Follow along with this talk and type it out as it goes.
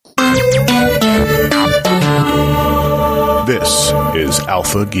This is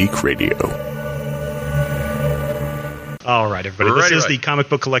Alpha Geek Radio. All right, everybody. This is the Comic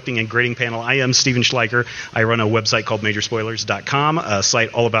Book Collecting and Grading Panel. I am Steven Schleicher. I run a website called Majorspoilers.com, a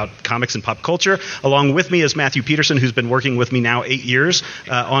site all about comics and pop culture. Along with me is Matthew Peterson, who's been working with me now 8 years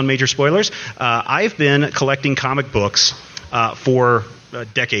on Major Spoilers. I've been collecting comic books for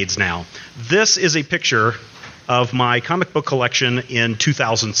decades now. This is a picture of my comic book collection in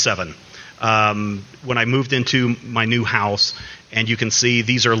 2007. When I moved into my new house, and you can see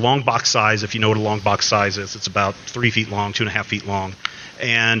these are long box size. If you know what a long box size is, it's about 3 feet long, 2.5 feet long.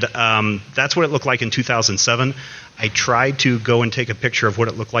 And that's what it looked like in 2007. I tried to go and take a picture of what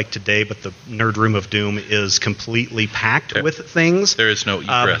it looked like today, but the Nerd Room of Doom is completely packed with things. There is no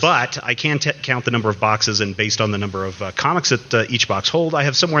egress. But I can count the number of boxes, and based on the number of comics that each box hold, I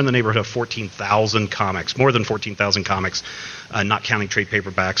have somewhere in the neighborhood of 14,000 comics, more than 14,000 comics, not counting trade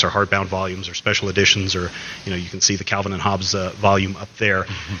paperbacks or hardbound volumes or special editions, or you can see the Calvin and Hobbes volume up there.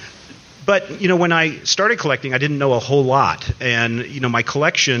 Mm-hmm. But, when I started collecting, I didn't know a whole lot. And, my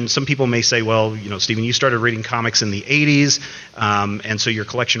collection, some people may say, well, Steven, you started reading comics in the 80s, and so your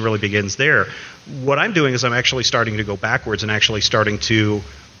collection really begins there. What I'm doing is I'm actually starting to go backwards and actually starting to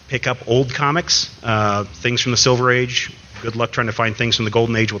pick up old comics, things from the Silver Age. Good luck trying to find things from the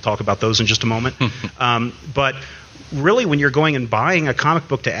Golden Age. We'll talk about those in just a moment. But really, when you're going and buying a comic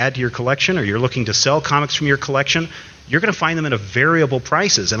book to add to your collection, or you're looking to sell comics from your collection, you're going to find them at variable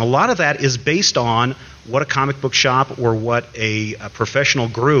prices. And a lot of that is based on what a comic book shop or what a professional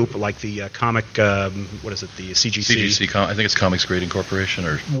group like the the CGC? I think it's Comics Grading Corporation,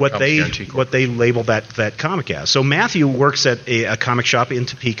 or what they label that comic as. So Matthew works at a comic shop in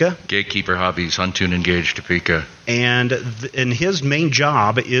Topeka. Gatekeeper Hobbies, Huntoon Engage, Topeka. And his main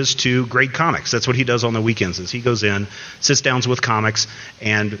job is to grade comics. That's what he does on the weekends. Is he goes in, sits down with comics,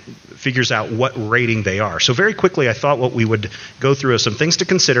 and figures out what rating they are. So very quickly, I thought what we would go through is some things to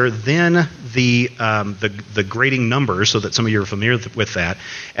consider, then the grading numbers, so that some of you are familiar with that,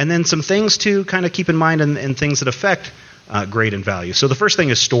 and then some things to kind of keep in mind and things that affect grade and value. So the first thing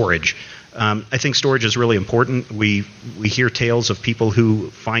is storage. I think storage is really important. We hear tales of people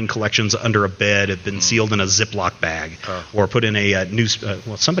who find collections under a bed, have been sealed in a Ziploc bag, or put in a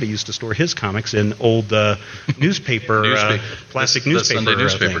somebody used to store his comics in old newspaper, plastic newspaper. The Sunday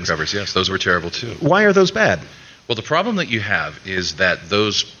newspaper things. Covers, yes, those were terrible too. Why are those bad? Well, the problem that you have is that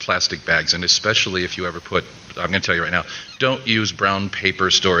those plastic bags, and especially if you ever I'm going to tell you right now, don't use brown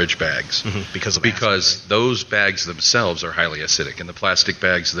paper storage bags, because those bags themselves are highly acidic, and the plastic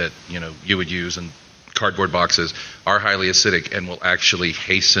bags that you would use and cardboard boxes are highly acidic and will actually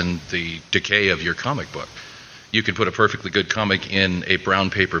hasten the decay of your comic book. You can put a perfectly good comic in a brown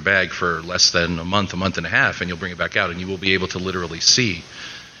paper bag for less than a month and a half, and you'll bring it back out, and you will be able to literally see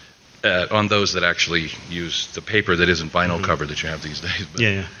on those that actually use the paper that isn't vinyl cover that you have these days.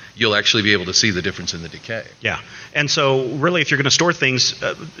 But you'll actually be able to see the difference in the decay. Yeah. And so really, if you're going to store things,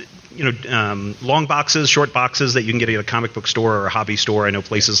 long boxes, short boxes that you can get at a comic book store or a hobby store. I know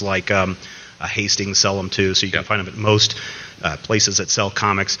places like Hastings sell them too, so you can find them at most places that sell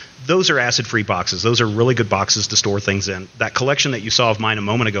comics. Those are acid-free boxes. Those are really good boxes to store things in. That collection that you saw of mine a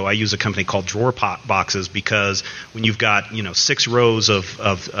moment ago, I use a company called Drawer Boxes, because when you've got 6 rows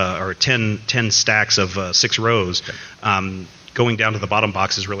or 10 stacks of 6 rows, going down to the bottom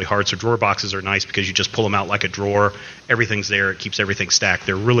box is really hard. So drawer boxes are nice because you just pull them out like a drawer. Everything's there. It keeps everything stacked.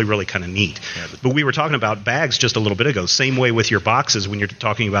 They're really, really kind of neat. Yeah, but we were talking about bags just a little bit ago. Same way with your boxes when you're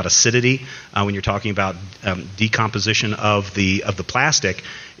talking about acidity, when you're talking about decomposition of the plastic.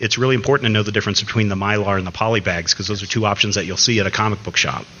 It's really important to know the difference between the Mylar and the poly bags, because those are two options that you'll see at a comic book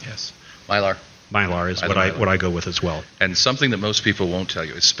shop. Yes, Mylar is what I go with as well. And something that most people won't tell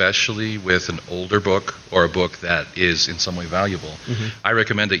you, especially with an older book or a book that is in some way valuable, I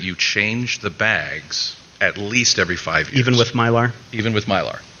recommend that you change the bags at least every 5 years. Even with Mylar? Even with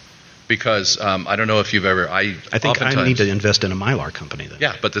Mylar. Because I don't know if you've ever... I think I need to invest in a Mylar company then.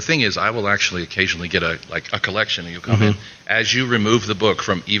 Yeah, but the thing is, I will actually occasionally get a collection, and you'll come in. As you remove the book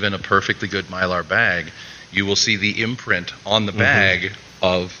from even a perfectly good Mylar bag, you will see the imprint on the bag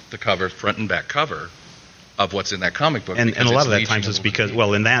of the cover, front and back cover, of what's in that comic book. And a lot of that times it's because,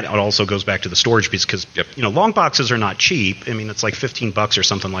 and that also goes back to the storage piece, because long boxes are not cheap. I mean, it's like $15 or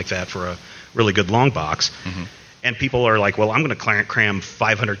something like that for a really good long box. And people are like, well, I'm going to cram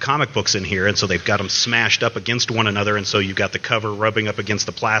 500 comic books in here, and so they've got them smashed up against one another, and so you've got the cover rubbing up against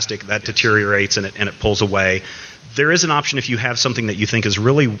the plastic. That deteriorates, and it pulls away. There is an option if you have something that you think is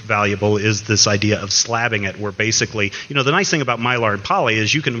really valuable, is this idea of slabbing it, where basically, the nice thing about Mylar and Poly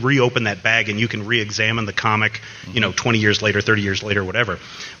is you can reopen that bag and you can re-examine the comic, 20 years later, 30 years later, whatever.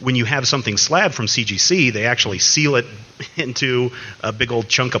 When you have something slabbed from CGC, they actually seal it into a big old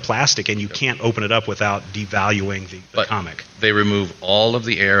chunk of plastic, and you can't open it up without devaluing the comic. They remove all of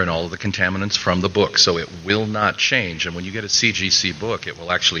the air and all of the contaminants from the book, so it will not change. And when you get a CGC book, it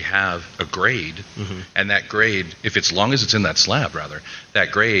will actually have a grade, and that grade, if it's long as it's in that slab, rather,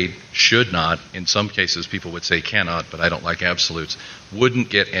 that grade should not, in some cases people would say cannot, but I don't like absolutes, wouldn't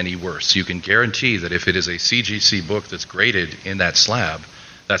get any worse. You can guarantee that if it is a CGC book that's graded in that slab,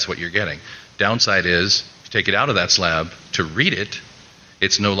 that's what you're getting. Downside is, if you take it out of that slab to read it,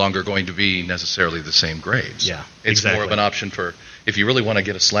 it's no longer going to be necessarily the same grades. Yeah, it's more of an option for if you really want to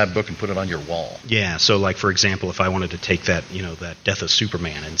get a slab book and put it on your wall. Yeah, so like for example, if I wanted to take that, that Death of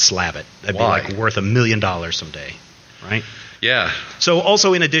Superman and slab it, that'd be like worth $1 million someday, right? Yeah. So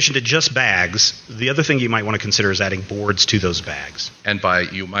also in addition to just bags, the other thing you might want to consider is adding boards to those bags. And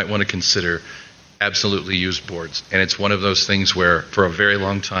you might want to consider absolutely used boards. And it's one of those things where for a very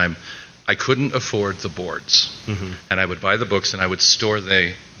long time I couldn't afford the boards. And I would buy the books and I would store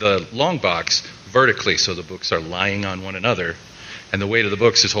the long box vertically so the books are lying on one another and the weight of the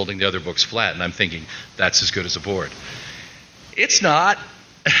books is holding the other books flat, and I'm thinking that's as good as a board. It's not.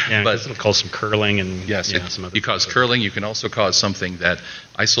 Yeah, but it'll cause some curling and some other. You cause curling. You can also cause something that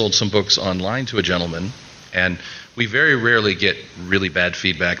I sold some books online to a gentleman, and we very rarely get really bad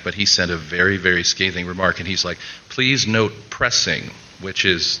feedback, but he sent a very, very scathing remark, and he's like, please note pressing, which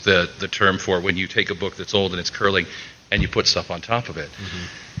is the term for when you take a book that's old and it's curling and you put stuff on top of it.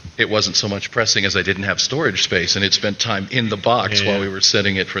 It wasn't so much pressing as I didn't have storage space, and it spent time in the box while we were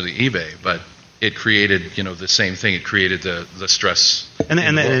setting it for the eBay, but it created, the same thing. It created the stress.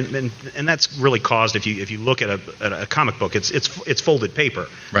 And that's really caused, if you look at a comic book, it's folded paper.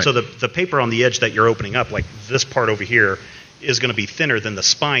 Right. So the paper on the edge that you're opening up, like this part over here, is going to be thinner than the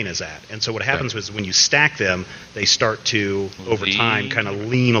spine is at. And so what happens is when you stack them, they start to, over time, kind of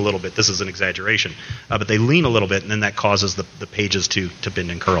lean a little bit. This is an exaggeration. But they lean a little bit, and then that causes the pages to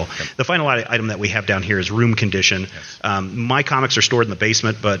bend and curl. Yep. The final item that we have down here is room condition. Yes. My comics are stored in the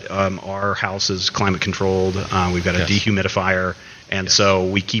basement, but our house is climate controlled. We've got a dehumidifier. And so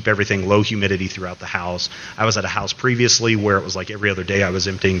we keep everything low humidity throughout the house. I was at a house previously where it was like every other day I was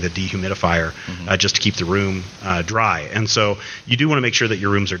emptying the dehumidifier just to keep the room dry. And so you do want to make sure that your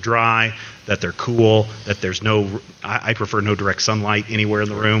rooms are dry, that they're cool, that there's I prefer no direct sunlight anywhere in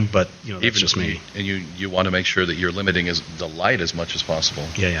the room, but that's just me. And you want to make sure that you're limiting the light as much as possible.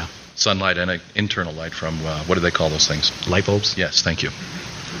 Yeah. Sunlight and internal light from, what do they call those things? Light bulbs? Yes, thank you.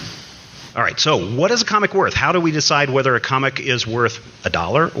 All right, so what is a comic worth? How do we decide whether a comic is worth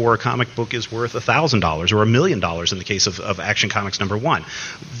 $1 or a comic book is worth $1,000 or $1 million in the case of Action Comics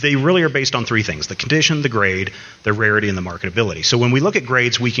 #1? They really are based on three things: the condition, the grade, the rarity, and the marketability. So when we look at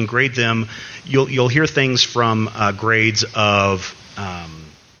grades, we can grade them. You'll hear things from grades of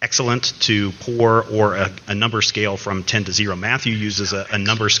excellent to poor, or a number scale from 10 to 0. Matthew uses a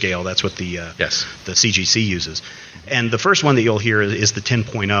number scale. That's what the CGC uses. And the first one that you'll hear is the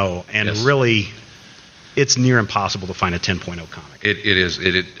 10.0, and really, it's near impossible to find a 10.0 comic. It is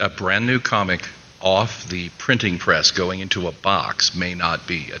a brand new comic off the printing press going into a box may not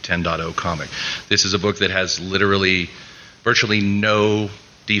be a 10.0 comic. This is a book that has literally virtually no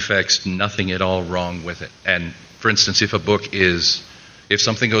defects, nothing at all wrong with it. And for instance, if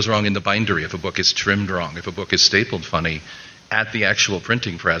something goes wrong in the bindery, if a book is trimmed wrong, if a book is stapled funny, at the actual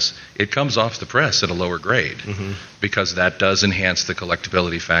printing press, it comes off the press at a lower grade, because that does enhance the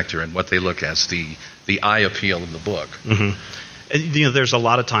collectability factor and what they look as the eye appeal of the book. There's a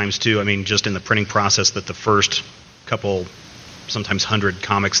lot of times too, just in the printing process, that the first couple, sometimes 100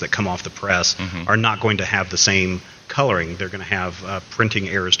 comics that come off the press are not going to have the same coloring. They're going to have printing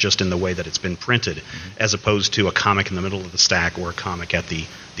errors just in the way that it's been printed, as opposed to a comic in the middle of the stack or a comic at the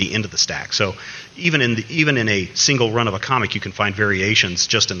end of the stack. So even in a single run of a comic, you can find variations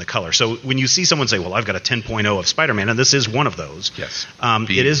just in the color. So when you see someone say, well, I've got a 10.0 of Spider-Man, and this is one of those,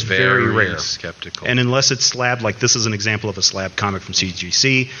 it is very rare. Skeptical. And unless it's slabbed, like this is an example of a slab comic from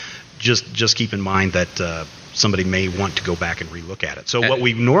CGC, just keep in mind that somebody may want to go back and relook at it. So what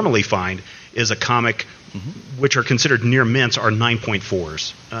we normally find is a comic which are considered near mints are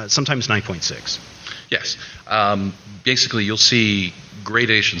 9.4s, sometimes 9.6. Yes. Basically, you'll see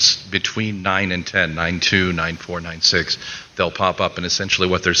gradations between 9 and 10, 9.2, 9.4, 9.6. They'll pop up, and essentially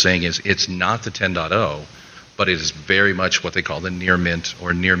what they're saying is it's not the 10.0, but it is very much what they call the near mint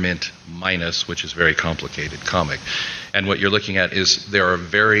or near mint minus, which is very complicated comic. And what you're looking at is there are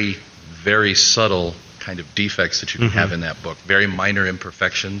very, very subtle kind of defects that you can have in that book, very minor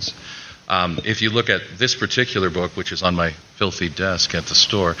imperfections. If you look at this particular book, which is on my filthy desk at the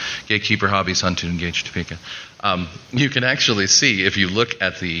store, Gatekeeper Hobbies, Hunt and Engage Topeka, you can actually see, if you look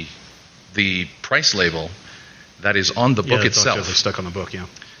at the price label that is on the book itself. It's stuck on the book, yeah.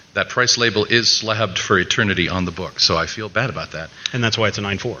 That price label is slabbed for eternity on the book, so I feel bad about that. And that's why it's a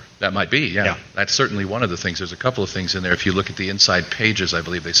 9.4. That might be, yeah. That's certainly one of the things. There's a couple of things in there. If you look at the inside pages, I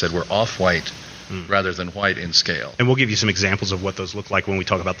believe they said were off-white rather than white in scale. And we'll give you some examples of what those look like when we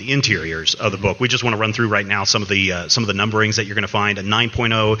talk about the interiors of the book. We just want to run through right now some of the numberings that you're going to find. A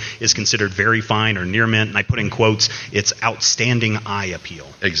 9.0 is considered very fine or near mint, and I put in quotes, it's outstanding eye appeal.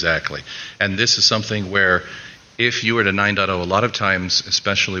 Exactly. And this is something where if you were to 9.0, a lot of times,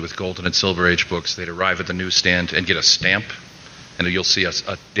 especially with Golden and Silver Age books, they'd arrive at the newsstand and get a stamp, and you'll see a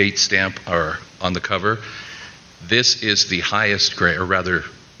date stamp or on the cover. This is the highest grade, or rather,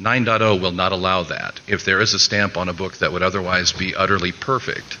 9.0 will not allow that. If there is a stamp on a book that would otherwise be utterly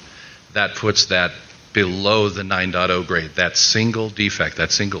perfect, that puts that below the 9.0 grade. That single defect,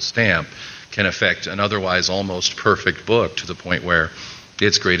 that single stamp, can affect an otherwise almost perfect book to the point where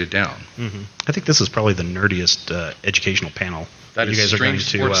it's graded down. I think this is probably the nerdiest educational panel. That you is guys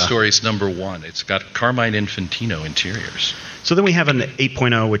Strange are going to, Sports Stories #1. It's got Carmine Infantino interiors. So then we have an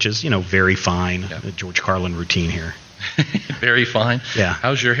 8.0, which is, very fine. The George Carlin routine here. Very fine. Yeah.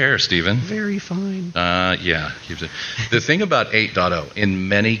 How's your hair, Stephen? Very fine. Yeah. The thing about 8.0, in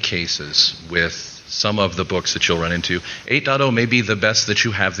many cases with some of the books that you'll run into, 8.0 may be the best that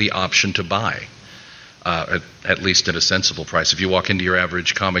you have the option to buy, at least at a sensible price. If you walk into your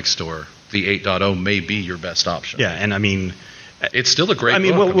average comic store, the 8.0 may be your best option. Yeah, and I mean, it's still a great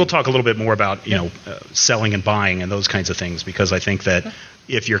book. We'll talk a little bit more about selling and buying and those kinds of things, because I think that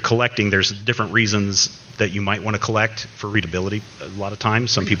if you're collecting, there's different reasons that you might want to collect for readability. A lot of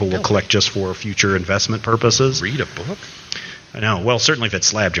times, some people will collect just for future investment purposes. Read a book? I know. Well, certainly if it's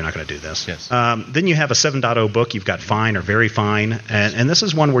slabbed, you're not going to do this. Yes. Then you have a 7.0 book. You've got fine or very fine. And this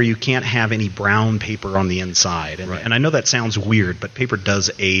is one where you can't have any brown paper on the inside. And I know that sounds weird, but paper does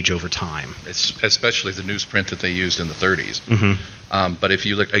age over time. It's especially the newsprint that they used in the 30s. But if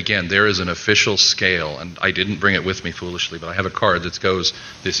you look, again, there is an official scale, and I didn't bring it with me foolishly, but I have a card that goes,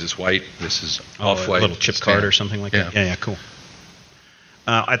 this is white, this is off-white. A little chip card or something like that? Yeah, cool.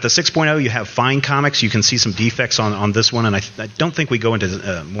 At the 6.0, you have fine comics. You can see some defects on this one, and I don't think we go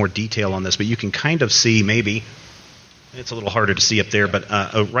into more detail on this, but you can kind of see maybe. It's a little harder to see up there, but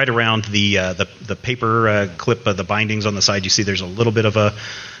right around the paper clip of the bindings on the side, you see there's a little bit of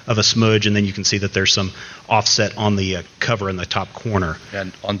a smudge, and then you can see that there's some offset on the cover in the top corner.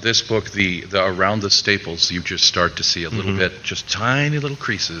 And on this book, the around the staples, you just start to see a little bit, just tiny little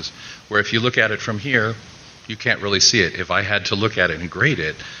creases, where if you look at it from here, you can't really see it. If I had to look at it and grade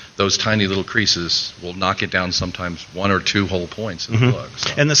it, those tiny little creases will knock it down sometimes 1 or 2 whole points in the book.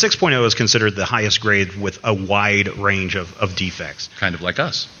 So. And the 6.0 is considered the highest grade with a wide range of defects. Kind of like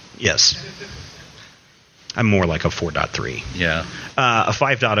us. Yes. I'm more like a 4.3. Yeah. A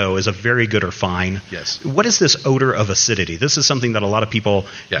 5.0 is a very good or fine. Yes. What is this odor of acidity? This is something that a lot of people,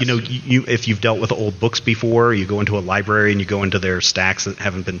 you if you've dealt with old books before, you go into a library and you go into their stacks that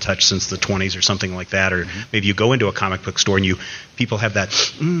haven't been touched since the 20s or something like that, or maybe you go into a comic book store and people have that,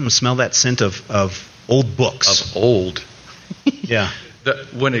 smell that scent of old books. Of old. Yeah.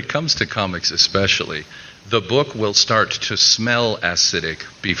 When it comes to comics especially, the book will start to smell acidic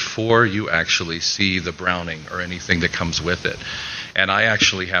before you actually see the browning or anything that comes with it. And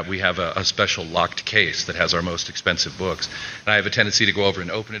we have a special locked case that has our most expensive books. And I have a tendency to go over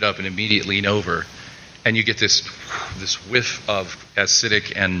and open it up and immediately lean over, and you get this whiff of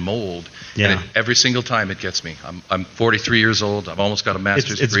acidic and mold. Yeah. And every single time it gets me. I'm 43 years old. I've almost got a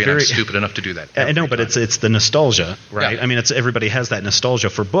master's degree, and I'm stupid enough to do that. I know, but it's the nostalgia, right? Yeah. I mean, everybody has that nostalgia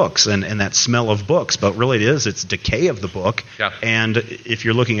for books and that smell of books, but really it's decay of the book. Yeah. And if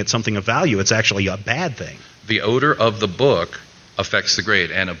you're looking at something of value, it's actually a bad thing. The odor of the book affects the grade,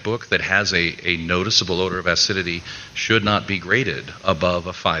 and a book that has a noticeable odor of acidity should not be graded above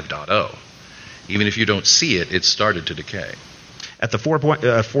a 5.0. Even if you don't see it, it's started to decay. At the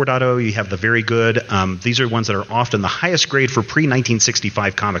 4.0, you have the very good. These are ones that are often the highest grade for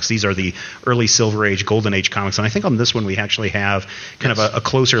pre-1965 comics. These are the early Silver Age, Golden Age comics. And I think on this one we actually have kind of a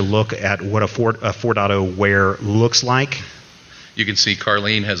closer look at what a 4.0 wear looks like. You can see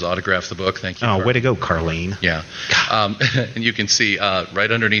Carlene has autographed the book. Thank you. Oh, way to go, Carlene. Yeah. And you can see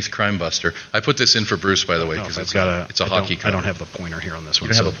right underneath Crime Buster. I put this in for Bruce, by the way, because it's a hockey cover. I don't have the pointer here on this one.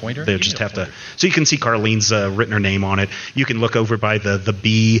 You don't have a pointer? They just have to. So you can see Carlene's written her name on it. You can look over by the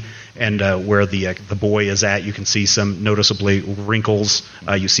B and where the boy is at. You can see some noticeably wrinkles.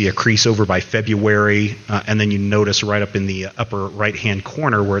 You see a crease over by February, and then you notice right up in the upper right-hand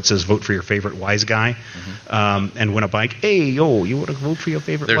corner where it says "Vote for your favorite wise guy," and win a bike. Hey, yo, you want to vote for your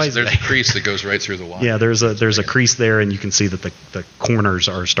favorite wise guy? There's a crease that goes right through the wire. Yeah, there's a crease there, and you can see that the corners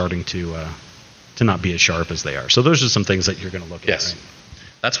are starting to not be as sharp as they are. So those are some things that you're going to look at. Yes. Right?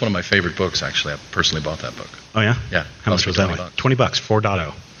 That's one of my favorite books, actually. I personally bought that book. Oh, yeah? Yeah. How much was that one? $20,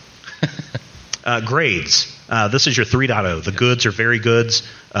 4.0. Grades. This is your 3.0. The goods are very goods.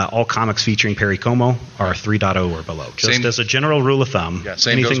 All comics featuring Perry Como are 3.0 or below. Just as a general rule of thumb. Yeah,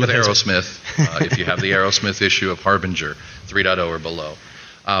 same goes with Aerosmith. If you have the Aerosmith issue of Harbinger, 3.0 or below.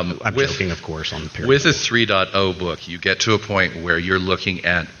 I'm joking, of course, on the Perry. With a 3.0 book, you get to a point where you're looking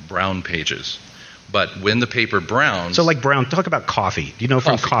at brown pages. But when the paper browns... So like brown, talk about coffee. Do you know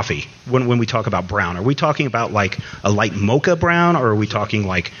from coffee, when we talk about brown, are we talking about like a light mocha brown, or are we talking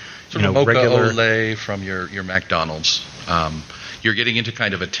like, mocha regular... Olay from your McDonald's? You're getting into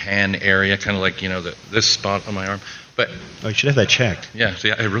kind of a tan area, kind of like, this spot on my arm. But you should have that checked. Yeah, see,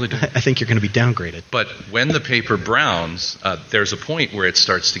 I really do. I think you're going to be downgraded. But when the paper browns, there's a point where it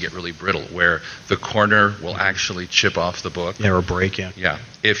starts to get really brittle, where the corner will actually chip off the book. Yeah, or break, yeah. Yeah.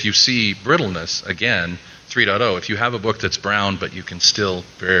 If you see brittleness, again, 3.0, if you have a book that's brown, but you can still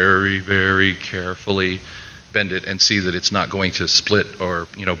very, very carefully bend it and see that it's not going to split or,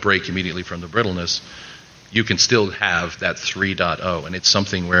 break immediately from the brittleness, you can still have that 3.0. And it's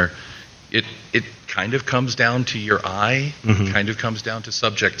something where it kind of comes down to your eye, kind of comes down to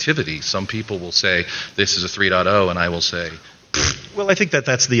subjectivity. Some people will say, this is a 3.0, and I will say... Well, I think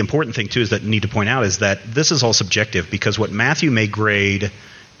that's the important thing, too, is that you need to point out is that this is all subjective, because what Matthew may grade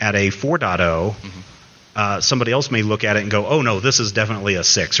at a 4.0, somebody else may look at it and go, oh, no, this is definitely a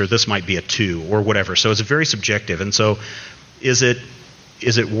 6, or this might be a 2, or whatever. So it's very subjective. And so is it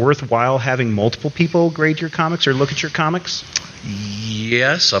worthwhile having multiple people grade your comics or look at your comics?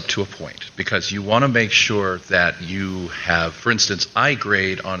 Yes, up to a point, because you want to make sure that you have, for instance, I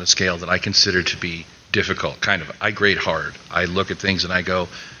grade on a scale that I consider to be difficult, kind of. I grade hard. I look at things and I go,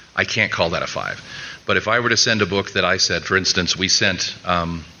 I can't call that a 5. But if I were to send a book that I said, for instance, we sent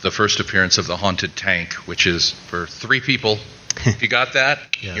the first appearance of The Haunted Tank, which is for 3 people. If you got that,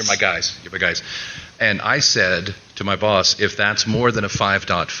 yes. You're my guys. And I said to my boss, if that's more than a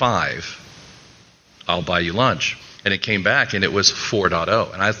 5.5, I'll buy you lunch. And it came back and it was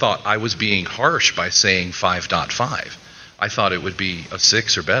 4.0. And I thought I was being harsh by saying 5.5. I thought it would be a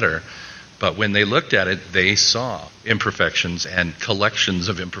 6 or better. But when they looked at it, they saw imperfections and collections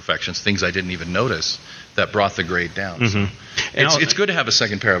of imperfections, things I didn't even notice, that brought the grade down. So it's good to have a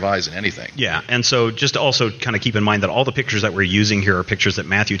second pair of eyes in anything. Yeah, and so just also kind of keep in mind that all the pictures that we're using here are pictures that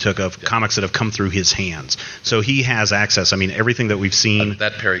Matthew took of comics that have come through his hands. So he has access. I mean, everything that we've seen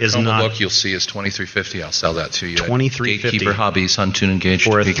that Perry is Como not... book you'll see is $23.50. I'll sell that to you. $23.50 Gatekeeper Hobbies, Huntoon and Gage.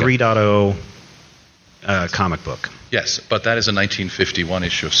 For a 3.0 comic book. Yes, but that is a 1951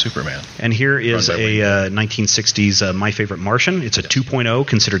 issue of Superman. And here is a 1960s My Favorite Martian. It's a 2.0,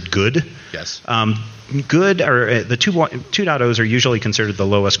 considered good. Yes. Good, or the 2.0s are usually considered the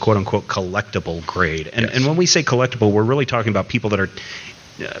lowest quote-unquote collectible grade. And when we say collectible, we're really talking about people that are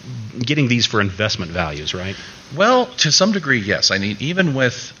getting these for investment values, right? Well, to some degree, yes. I mean, even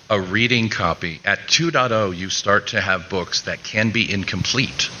with a reading copy, at 2.0, you start to have books that can be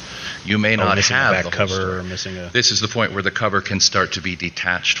incomplete. You may not have the back cover, or missing a... This is the point where the cover can start to be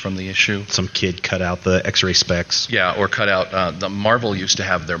detached from the issue. Some kid cut out the X-ray specs. Yeah, or cut out... the Marvel used to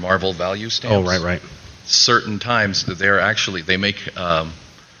have their Marvel value stamps. Oh, right. Certain times, they make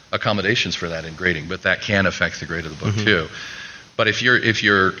accommodations for that in grading, but that can affect the grade of the book, too. But if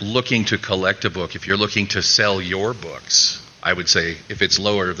you're looking to collect a book, if you're looking to sell your books... I would say if it's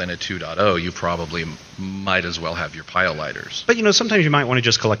lower than a 2.0, you probably might as well have your pile lighters. But, sometimes you might want to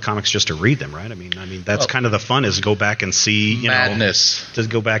just collect comics just to read them, right? I mean, that's kind of the fun is go back and see, madness. To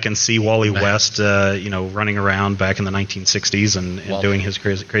go back and see Wally West, running around back in the 1960s and doing his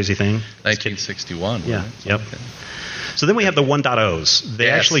crazy thing. 1961. Yeah, yep. Okay. So then we have the 1.0s.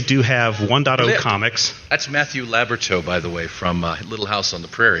 They actually do have 1.0 comics. That's Matthew Laberto, by the way, from Little House on the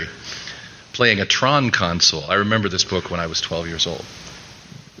Prairie. Playing a Tron console. I remember this book when I was 12 years old.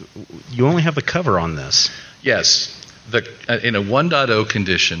 You only have the cover on this. Yes. In a 1.0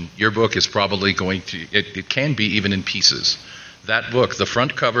 condition, your book is probably going to... It can be even in pieces. That book, the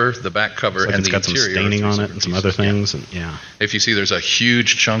front cover, the back cover, like and the interior. It's got some staining on it and some other things. And, If you see there's a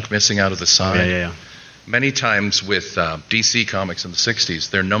huge chunk missing out of the side. Yeah. Many times with DC Comics in the 60s,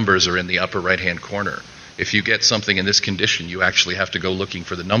 their numbers are in the upper right-hand corner. If you get something in this condition, you actually have to go looking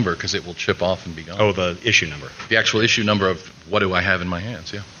for the number because it will chip off and be gone. Oh, the issue number. The actual issue number of what do I have in my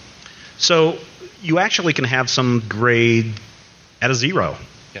hands, yeah. So you actually can have some grade at a 0.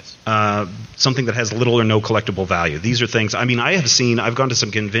 Yes. Something that has little or no collectible value. These are things, I've gone to some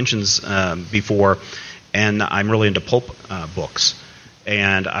conventions before, and I'm really into pulp books.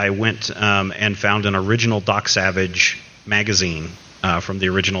 And I went and found an original Doc Savage magazine from the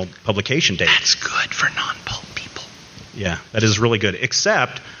original publication date. That's good for non-pulp people. Yeah, that is really good.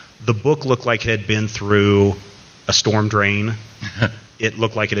 Except the book looked like it had been through a storm drain. It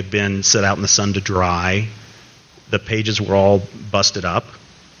looked like it had been set out in the sun to dry. The pages were all busted up.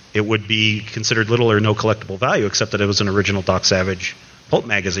 It would be considered little or no collectible value, except that it was an original Doc Savage pulp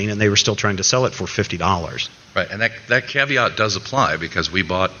magazine, and they were still trying to sell it for $50. Right, and that caveat does apply because we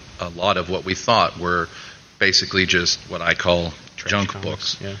bought a lot of what we thought were basically just what I call Trash junk comics,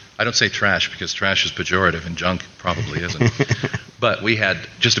 books. yeah. I don't say trash because trash is pejorative and junk probably isn't. But we had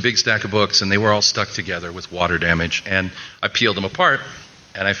just a big stack of books, and they were all stuck together with water damage. And I peeled them apart,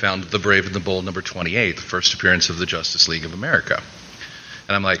 and I found The Brave and the Bold number 28, the first appearance of the Justice League of America.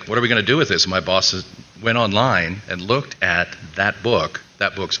 And I'm like, what are we going to do with this? And my boss went online and looked at that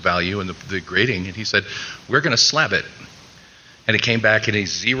book's value and the grading, and he said, we're going to slab it. And it came back in a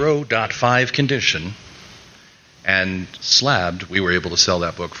 0.5 condition, and slabbed, we were able to sell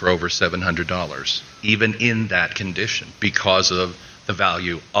that book for over $700, even in that condition, because of the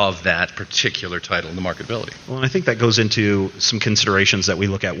value of that particular title and the marketability. Well, and I think that goes into some considerations that we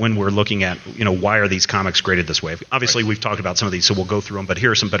look at when we're looking at, why are these comics graded this way? Obviously, We've talked about some of these, so we'll go through them, but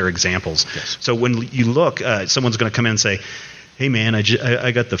here are some better examples. Yes. So when you look, someone's going to come in and say, hey, man,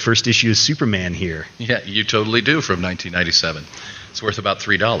 I got the first issue of Superman here. Yeah, you totally do, from 1997. It's worth about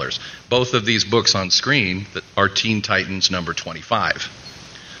 $3. Both of these books on screen are Teen Titans number 25.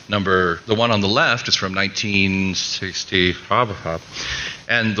 The one on the left is from 1960,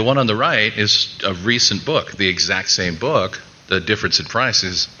 and the one on the right is a recent book, the exact same book. The difference in price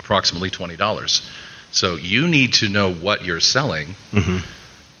is approximately $20. So you need to know what you're selling,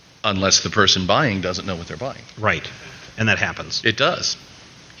 unless the person buying doesn't know what they're buying. Right, and that happens. It does.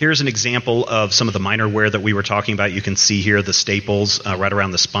 Here's an example of some of the minor wear that we were talking about. You can see here the staples right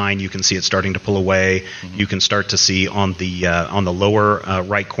around the spine. You can see it starting to pull away. You can start to see on the lower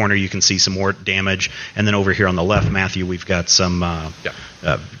right corner, you can see some more damage. And then over here on the left, Matthew, we've got some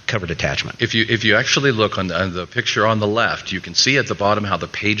cover detachment. If you actually look on the picture on the left, you can see at the bottom how the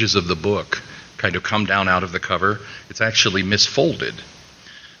pages of the book kind of come down out of the cover. It's actually misfolded.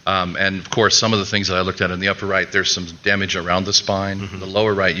 And, of course, some of the things that I looked at in the upper right, there's some damage around the spine. The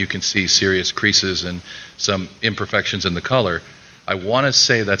lower right, you can see serious creases and some imperfections in the color. I want to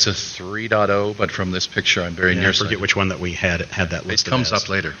say that's a 3.0, but from this picture, I'm very nearsighted. I forget which one that we had that listed. It comes as. up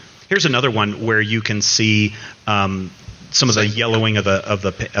later. Here's another one where you can see some of the yellowing of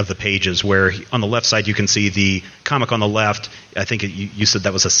the pages, where on the left side you can see the comic on the left. I think you said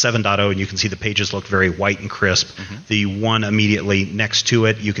that was a 7.0, and you can see the pages look very white and crisp. The one immediately next to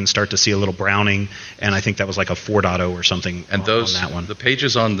it, you can start to see a little browning, and I think that was like a 4.0 or something. And on that one. The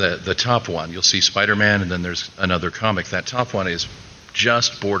pages on the top one, you'll see Spider-Man, and then there's another comic. That top one is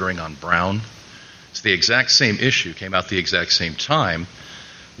just bordering on brown. It's the exact same issue, came out the exact same time.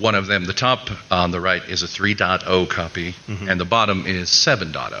 One of them, the top on the right, is a 3.0 copy, and the bottom is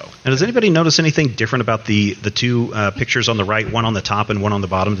 7.0. And does anybody notice anything different about the two pictures on the right, one on the top and one on the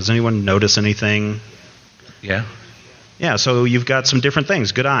bottom? Does anyone notice anything? Yeah. Yeah, so you've got some different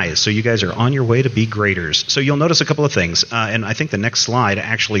things. Good eyes. So you guys are on your way to be graders. So you'll notice a couple of things. And I think the next slide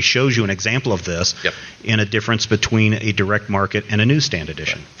actually shows you an example of this in a difference between a direct market and a newsstand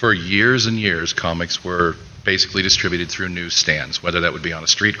edition. For years and years, comics were basically distributed through newsstands, whether that would be on a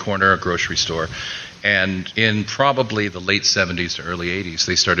street corner, a grocery store. And in probably the late 70s to early 80s,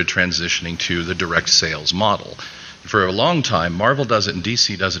 they started transitioning to the direct sales model. For a long time, Marvel does it and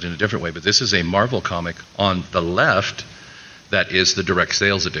DC does it in a different way, but this is a Marvel comic on the left that is the direct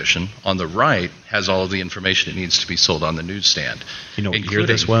sales edition. On the right has all of the information it needs to be sold on the newsstand. You know what year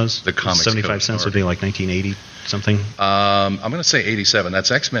this was? The comics 75 cents would be like 1980 something? I'm going to say 87.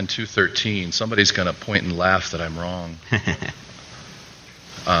 That's X-Men 213. Somebody's going to point and laugh that I'm wrong.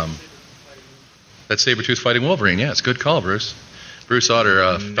 That's Sabretooth fighting Wolverine. Yeah, it's a good call, Bruce. Bruce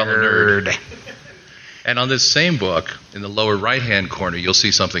Otter, fellow nerd. And on this same book, in the lower right-hand corner, you'll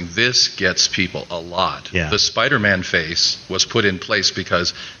see something. This gets people a lot. Yeah. The Spider-Man face was put in place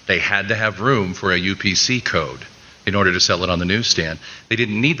because they had to have room for a UPC code. in order to sell it on the newsstand. They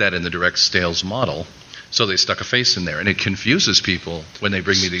didn't need that in the direct sales model, so they stuck a face in there, and it confuses people when they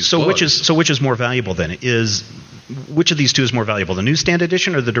bring me these books. Which is more valuable then? Which of these two is more valuable, the newsstand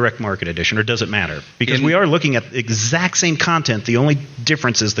edition or the direct market edition, or does it matter? Because we are looking at the exact same content. The only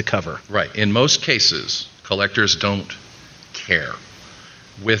difference is the cover. Right. In most cases, collectors don't care.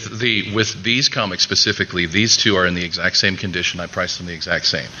 With these comics specifically, these two are in the exact same condition. I priced them the exact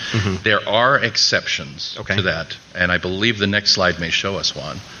same. Mm-hmm. There are exceptions to that, and I believe the next slide may show us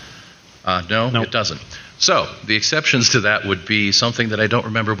one. No, it doesn't. So the exceptions to that would be something that I don't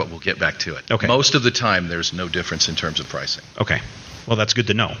remember, but we'll get back to it. Okay. Most of the time, there's no difference in terms of pricing. Okay. Well, that's good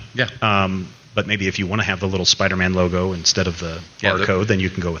to know. Yeah. But maybe if you want to have the little Spider-Man logo instead of the barcode, then you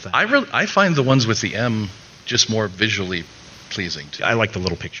can go with that. I find the ones with the M just more visually pleasing to me. I like the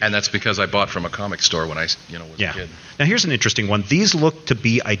little picture. And that's because I bought from a comic store when I was a kid. Now here's an interesting one. These look to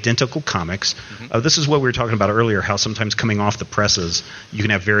be identical comics. Mm-hmm. This is what we were talking about earlier, how sometimes coming off the presses you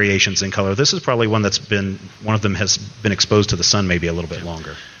can have variations in color. This is probably one one of them has been exposed to the sun maybe a little bit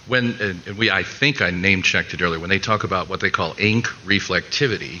longer. I think I name-checked it earlier. When they talk about what they call ink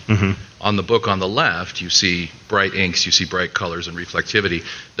reflectivity, mm-hmm. on the book on the left, you see bright inks, you see bright colors and reflectivity.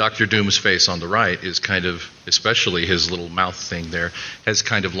 Dr. Doom's face on the right is kind of, especially his little mouth thing there, has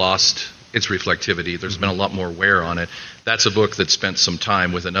kind of lost its reflectivity. There's been a lot more wear on it. That's a book that spent some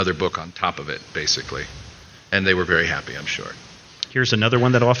time with another book on top of it, basically. And they were very happy, I'm sure. Here's another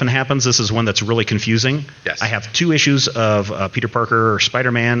one that often happens. This is one that's really confusing. Yes. I have 2 issues of Peter Parker or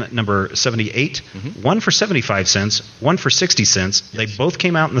Spider-Man number 78, mm-hmm. one for 75 cents, one for 60 cents. Yes. They both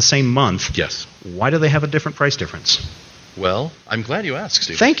came out in the same month. Yes. Why do they have a different price difference? Well, I'm glad you asked,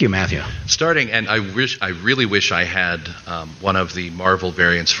 Steve. Thank you, Matthew. And I really wish I had one of the Marvel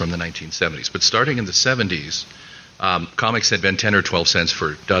variants from the 1970s. But starting in the 70s, comics had been 10 or 12 cents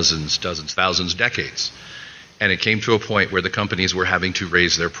for dozens, thousands, decades. And it came to a point where the companies were having to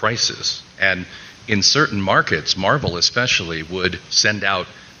raise their prices. And in certain markets, Marvel especially, would send out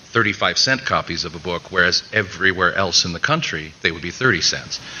 35-cent copies of a book, whereas everywhere else in the country, they would be 30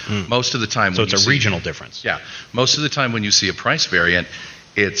 cents. Most of the time... So it's a regional difference. Yeah. Most of the time when you see a price variant,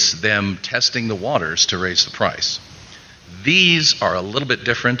 it's them testing the waters to raise the price. These are a little bit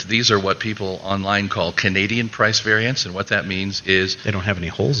different. These are what people online call Canadian price variants, and what that means is... They don't have any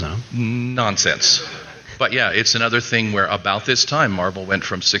holes in them. Nonsense. But yeah, it's another thing where about this time, Marvel went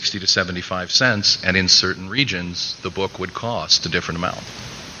from 60 to 75 cents, and in certain regions, the book would cost a different amount.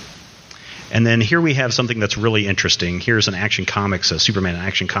 And then here we have something that's really interesting. Here's an Action Comics, Superman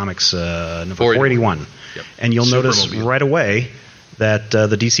Action Comics number 481. Yep. And you'll notice right away that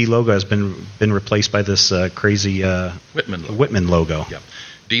the DC logo has been replaced by this crazy Whitman logo. Yep.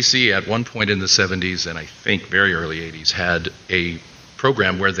 DC at one point in the 70s and I think very early 80s had a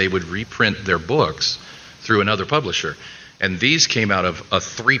program where they would reprint their books through another publisher. And these came out of a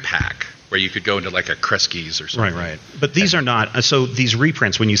 3-pack where you could go into like a Kresge's or something. Right. But these are not, so these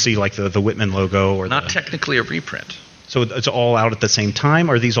reprints, when you see like the Whitman logo or not technically a reprint. So it's all out at the same time?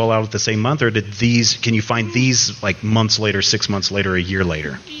 Are these all out at the same month? Or can you find these like months later, 6 months later, a year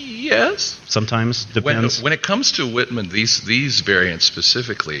later? Yes. Sometimes, depends. When it comes to Whitman, these variants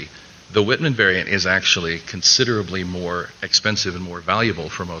specifically, the Whitman variant is actually considerably more expensive and more valuable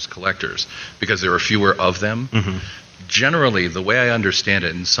for most collectors because there are fewer of them. Mm-hmm. Generally, the way I understand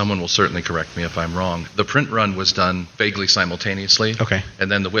it, and someone will certainly correct me if I'm wrong, the print run was done vaguely simultaneously. Okay. And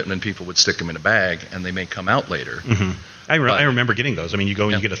then the Whitman people would stick them in a bag, and they may come out later. Mm-hmm. I remember getting those. I mean, you go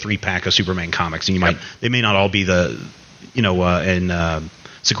and you get a 3-pack of Superman comics, and they may not all be in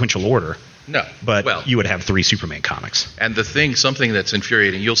sequential order. No. But you would have 3 Superman comics. And something that's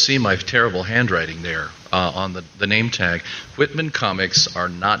infuriating, you'll see my terrible handwriting there on the name tag. Whitman comics are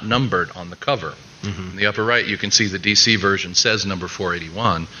not numbered on the cover. Mm-hmm. In the upper right, you can see the DC version says number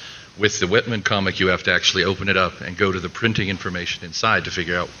 481. With the Whitman comic, you have to actually open it up and go to the printing information inside to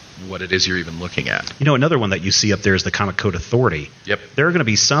figure out what it is you're even looking at. Another one that you see up there is the Comic Code Authority. Yep. There are going to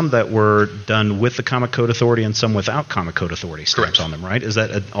be some that were done with the Comic Code Authority and some without Comic Code Authority stamps on them, right? Is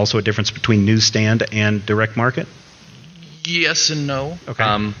that also a difference between newsstand and direct market? Yes and no.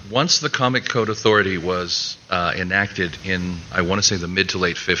 Okay. Once the Comic Code Authority was enacted in, I want to say, the mid to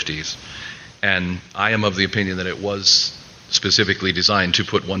late 50s, and I am of the opinion that it was specifically designed to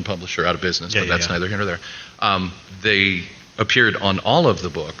put one publisher out of business, but that's neither here nor there. They appeared on all of the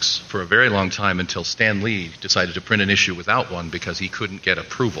books for a very long time until Stan Lee decided to print an issue without one because he couldn't get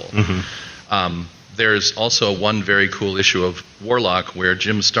approval. Mm-hmm. There's also one very cool issue of Warlock where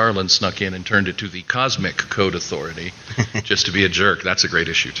Jim Starlin snuck in and turned it to the Cosmic Code Authority just to be a jerk. That's a great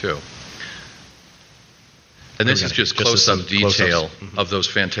issue, too. And this is just close-up detail of those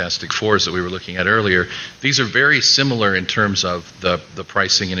Fantastic Fours that we were looking at earlier. These are very similar in terms of the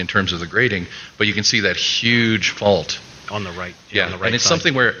pricing and in terms of the grading, but you can see that huge fault. On the right. Yeah, on the right and it's side.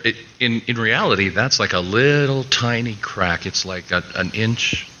 something where, in reality, that's like a little tiny crack. It's like an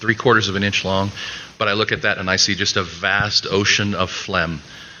inch, 3/4 of an inch long. But I look at that and I see just a vast ocean of phlegm.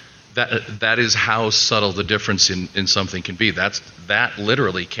 That is how subtle the difference in something can be. That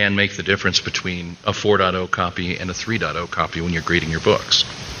literally can make the difference between a 4.0 copy and a 3.0 copy when you're grading your books.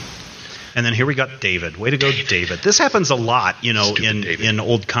 And then here we got David. Way to go, David. This happens a lot, in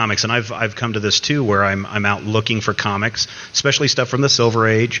old comics, and I've come to this too, where I'm out looking for comics, especially stuff from the Silver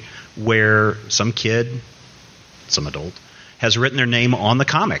Age, where some kid, some adult, has written their name on the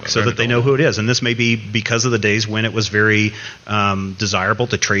comic so that they know who it is. And this may be because of the days when it was very desirable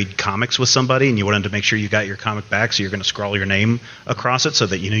to trade comics with somebody, and you wanted to make sure you got your comic back, so you're going to scrawl your name across it so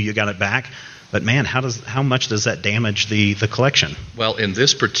that you knew you got it back. But man, how much does that damage the collection? Well, in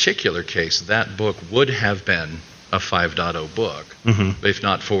this particular case, that book would have been a 5.0 book, if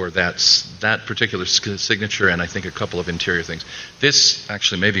not for that particular signature and I think a couple of interior things. This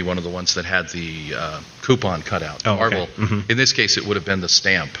actually may be one of the ones that had the coupon cutout, Marvel. Okay. In this case, it would have been the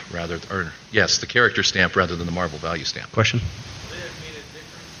stamp the character stamp rather than the Marvel value stamp. Question?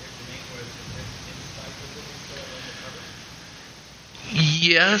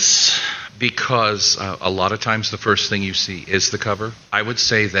 Yes, because a lot of times the first thing you see is the cover. I would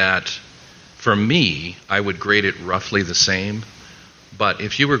say that for me, I would grade it roughly the same. But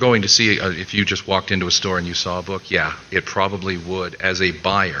if you were going to see, if you just walked into a store and you saw a book, yeah, it probably would, as a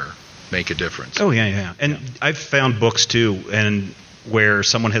buyer, make a difference. Oh, yeah. And I've found books, too, and where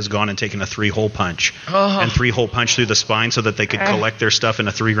someone has gone and taken a 3-hole punch and 3-hole punch through the spine so that they could collect their stuff in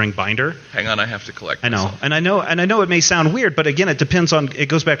a 3-ring binder. Hang on, I have to collect. I know, and I know it may sound weird, but again, it depends on. It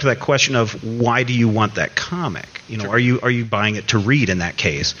goes back to that question of why do you want that comic? Are you buying it to read in that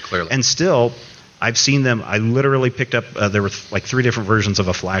case? Clearly. And still, I've seen them. I literally picked up. There were like 3 different versions of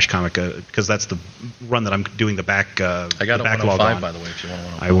a Flash comic because that's the run that I'm doing the back. I got a backlog 105 on. by the way. If you want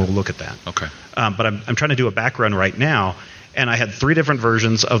one. I will look at that. Okay. But I'm trying to do a back run right now. And I had 3 different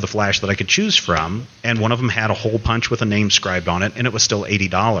versions of the Flash that I could choose from, and one of them had a hole punch with a name scribed on it, and it was still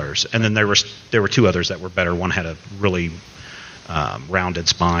 $80. And then there were 2 others that were better. One had a really rounded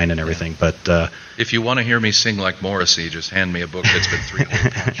spine and everything. But if you want to hear me sing like Morrissey, just hand me a book that's been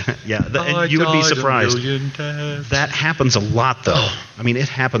 3-hole punched. Yeah, and you would be surprised. That happens a lot, though. I mean, it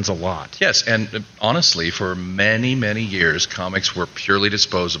happens a lot. Yes, and honestly, for many, many years, comics were purely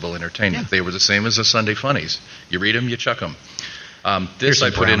disposable entertainment. Yeah. They were the same as the Sunday funnies. You read them, you chuck them. This I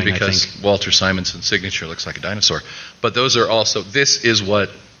put in because Walter Simonson's signature looks like a dinosaur. But those are also, this is what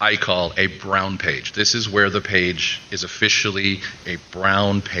I call a brown page. This is where the page is officially a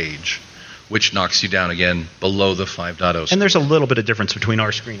brown page, which knocks you down again below the 5.0 screen. And there's a little bit of difference between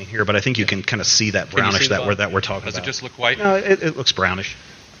our screening here, but I think you can kind of see that brownish that we're talking about. Does it just look white? No, it looks brownish.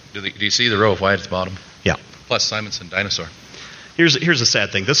 Do you see the row of white at the bottom? Yeah. Plus Simonson dinosaur. Here's a sad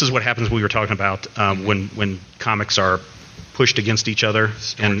thing. This is what happens when we were talking about when comics are pushed against each other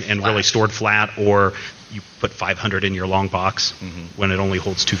and really stored flat, or you put 500 in your long box when it only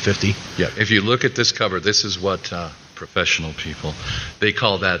holds 250. Yeah, if you look at this cover, this is what professional people, they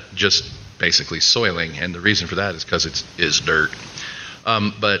call that just basically soiling, and the reason for that is because it is dirt.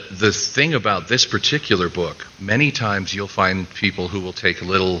 But the thing about this particular book, many times you'll find people who will take a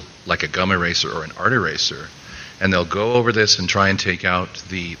little, like a gum eraser or an art eraser, and they'll go over this and try and take out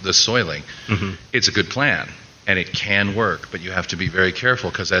the soiling. It's a good plan. And it can work, but you have to be very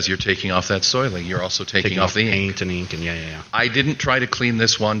careful because as you're taking off that soiling, you're also taking off the paint and ink. And yeah. I didn't try to clean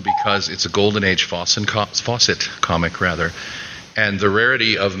this one because it's a Golden Age Fawcett comic, rather. And the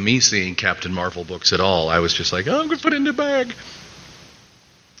rarity of me seeing Captain Marvel books at all, I was just like, I'm going to put it in the bag.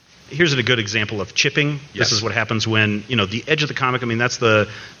 Here's a good example of chipping. Yes. This is what happens when the edge of the comic. I mean, that's the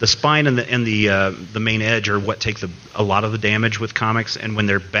spine and the main edge are what take a lot of the damage with comics. And when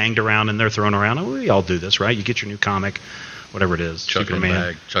they're banged around and they're thrown around, we all do this, right? You get your new comic, whatever it is, chuck Superman, it in the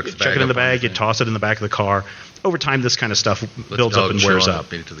bag, chuck it in the bag. You toss it in the back of the car. Over time, this kind of stuff builds up and wears up.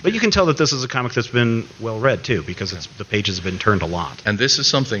 But you can tell that this is a comic that's been well read too, because the pages have been turned a lot. And this is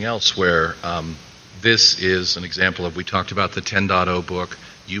something else where this is an example of, we talked about the 10.0 book.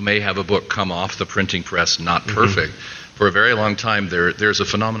 You may have a book come off the printing press not perfect. For a very long time, there's a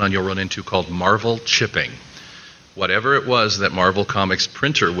phenomenon you'll run into called Marvel chipping. Whatever it was that Marvel Comics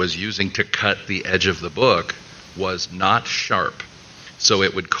printer was using to cut the edge of the book was not sharp. So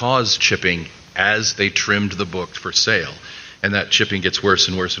it would cause chipping as they trimmed the book for sale. And that chipping gets worse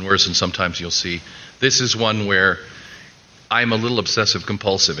and worse and worse, and sometimes you'll see, this is one where I'm a little obsessive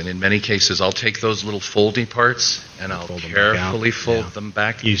compulsive, and in many cases, I'll take those little foldy parts and I'll Fold them back carefully out. fold Yeah. them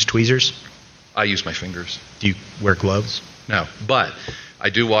back. You use tweezers? I use my fingers. Do you wear gloves? No, but I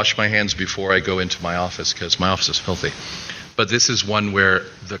do wash my hands before I go into my office because my office is filthy. But this is one where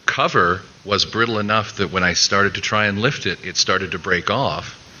the cover was brittle enough that when I started to try and lift it, it started to break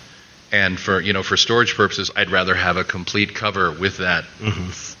off. And for storage purposes, I'd rather have a complete cover with that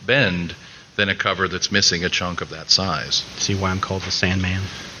bend than a cover that's missing a chunk of that size. See why I'm called the Sandman?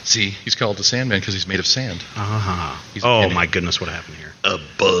 See, he's called the Sandman because he's made of sand. He's Oh, an- my goodness, what happened here? A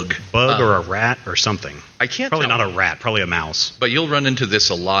bug. Bug or a rat or something? I can't Probably tell. not a rat, probably a mouse. But you'll run into this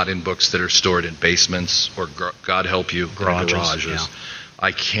a lot in books that are stored in basements or, God help you, in Garages, yeah.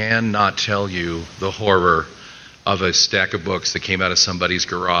 I cannot tell you the horror of a stack of books that came out of somebody's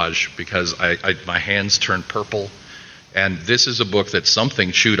garage because my hands turned purple. And this is a book that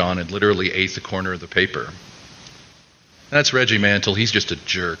something chewed on and literally ate the corner of the paper. That's Reggie Mantle. He's just a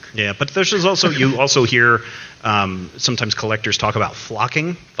jerk. Yeah, but there's also, you also hear sometimes collectors talk about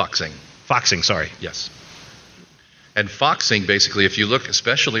flocking. Foxing. Foxing, sorry. Yes. And foxing, basically, if you look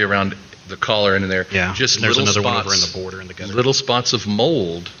especially around the collar and in there, Yeah, just and there's little another spots, one over in the border in the gutter. little spots of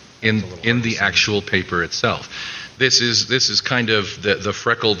mold in hard the to see. actual paper itself. This is kind of the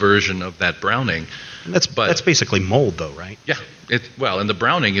freckle version of that Browning. That's basically mold, though, right? Yeah. And the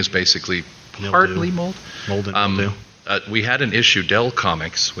Browning is basically Mildew. partly mold. Mold and mildew. We had an issue, Dell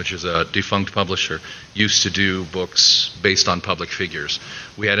Comics, which is a defunct publisher, used to do books based on public figures.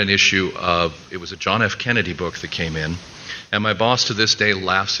 We had an issue it was a John F. Kennedy book that came in, and my boss to this day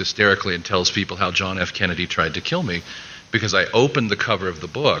laughs hysterically and tells people how John F. Kennedy tried to kill me because I opened the cover of the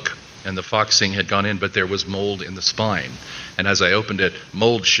book and the foxing had gone in, but there was mold in the spine. And as I opened it,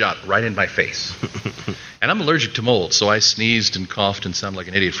 mold shot right in my face. And I'm allergic to mold, so I sneezed and coughed and sounded like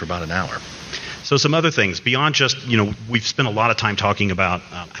an idiot for about an hour. So some other things beyond just, we've spent a lot of time talking about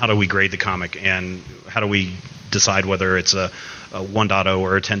how do we grade the comic and how do we decide whether it's a 1.0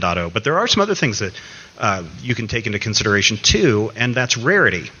 or a 10.0. But there are some other things that you can take into consideration too, and that's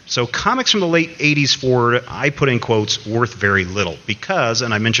rarity. So comics from the late 80s forward, I put in quotes, worth very little because,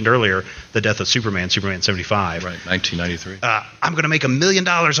 and I mentioned earlier, the death of Superman 75. Right, 1993. I'm going to make $1 million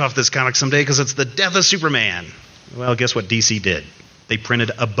off this comic someday because it's the death of Superman. Well, guess what DC did? They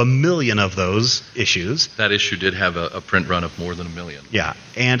printed 1 million of those issues. That issue did have a print run of more than 1 million. Yeah,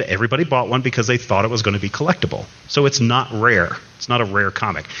 and everybody bought one because they thought it was going to be collectible. So it's not rare. It's not a rare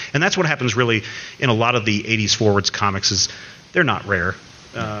comic. And that's what happens really in a lot of the 80s forwards comics is they're not rare.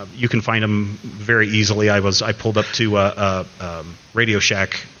 You can find them very easily. I pulled up to Radio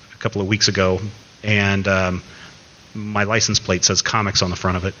Shack a couple of weeks ago, and my license plate says comics on the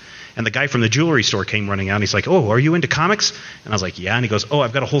front of it. And the guy from the jewelry store came running out, and he's like, "Oh, are you into comics?" And I was like, "Yeah." And he goes, "Oh,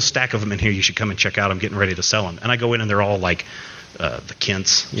 I've got a whole stack of them in here. You should come and check out. I'm getting ready to sell them." And I go in, and they're all like the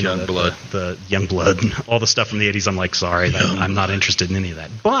Kents, Youngblood. the Youngblood, all the stuff from the 80s. I'm like, sorry, I'm not interested in any of that.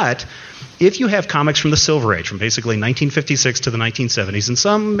 But if you have comics from the Silver Age, from basically 1956 to the 1970s, and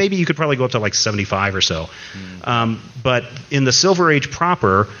some maybe you could probably go up to like 75 or so. But in the Silver Age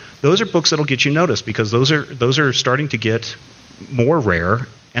proper, those are books that'll get you noticed because those are starting to get more rare.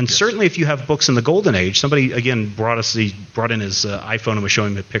 And certainly if you have books in the Golden Age, somebody, again, brought in his iPhone and was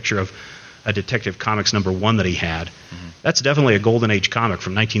showing me a picture of a Detective Comics #1 that he had. That's definitely a Golden Age comic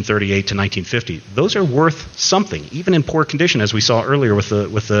from 1938 to 1950. Those are worth something, even in poor condition, as we saw earlier with the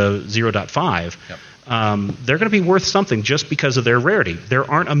 0.5. Yep. They're going to be worth something just because of their rarity. There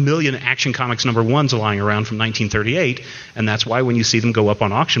aren't 1 million Action Comics #1s lying around from 1938, and that's why when you see them go up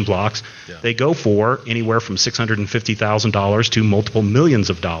on auction blocks, they go for anywhere from $650,000 to multiple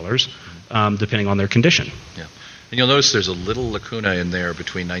millions of dollars, depending on their condition. Yeah. And you'll notice there's a little lacuna in there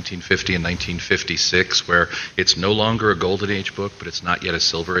between 1950 and 1956 where it's no longer a Golden Age book, but it's not yet a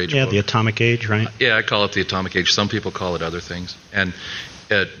Silver Age book. Yeah, the Atomic Age, right? Yeah, I call it the Atomic Age. Some people call it other things. And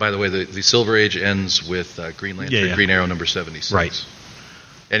by the way, the Silver Age ends with Green Lantern, Green Arrow #76. Right.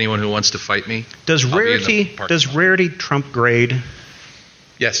 Anyone who wants to fight me? Does I'll be in the parking lot. rarity trump grade?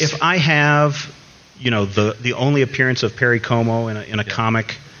 Yes. If I have, the only appearance of Perry Como in a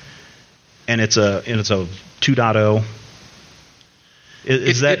comic, and it's a 2.0.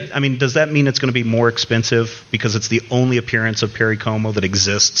 Does that mean it's going to be more expensive because it's the only appearance of Perry Como that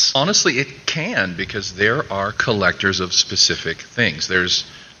exists? Honestly, it can because there are collectors of specific things.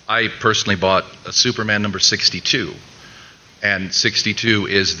 I personally bought a Superman #62, and 62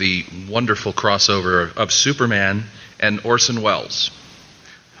 is the wonderful crossover of Superman and Orson Welles.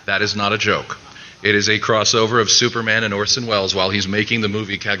 That is not a joke. It is a crossover of Superman and Orson Welles while he's making the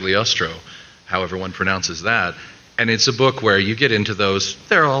movie Cagliostro, however one pronounces that. And it's a book where you get into those,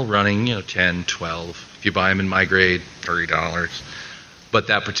 they're all running, $10, $12, If you buy them in my grade, $30. But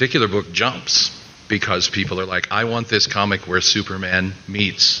that particular book jumps because people are like, I want this comic where Superman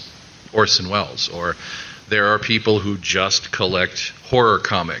meets Orson Welles. Or there are people who just collect horror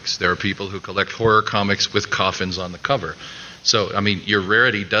comics. There are people who collect horror comics with coffins on the cover. So, I mean, your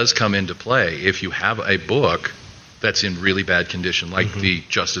rarity does come into play if you have a book that's in really bad condition, like the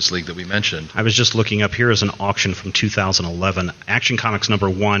Justice League that we mentioned. I was just looking up. Here is an auction from 2011. Action Comics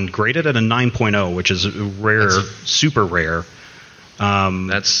 #1, graded at a 9.0, which is rare, super rare.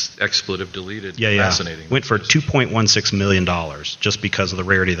 That's expletive deleted. Yeah. Fascinating. Went for $2.16 million just because of the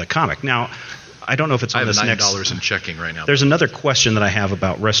rarity of the comic. Now, I don't know if it's on this I have next. $9 in checking right now. There's another question that I have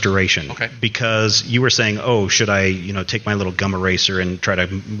about restoration. Okay. Because you were saying, should I, take my little gum eraser and try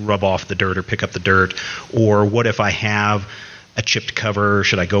to rub off the dirt or pick up the dirt? Or what if I have a chipped cover?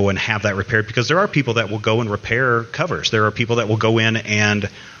 Should I go and have that repaired? Because there are people that will go and repair covers. There are people that will go in and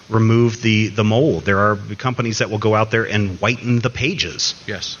remove the mold. There are companies that will go out there and whiten the pages.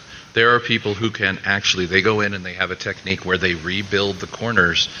 Yes. There are people who can actually, they go in and they have a technique where they rebuild the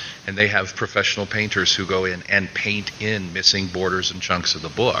corners, and they have professional painters who go in and paint in missing borders and chunks of the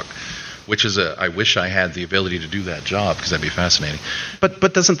book, which is I wish I had the ability to do that job because that'd be fascinating.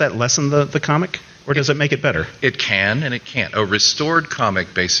 But doesn't that lessen the comic, or does it make it better? It can and it can't. A restored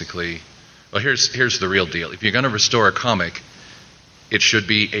comic basically, well, here's the real deal. If you're going to restore a comic, it should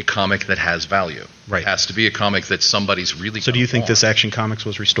be a comic that has value. Right. It has to be a comic that somebody's really. So do you think this Action Comics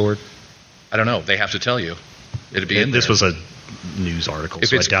was restored? I don't know. They have to tell you. It'd be in this there. was a news article. If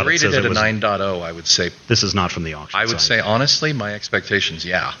so it's I doubt graded it says at a it was, 9.0, I would say. This is not from the auction. I would say honestly, my expectations,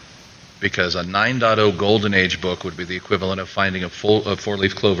 yeah, because a 9.0 Golden Age book would be the equivalent of finding a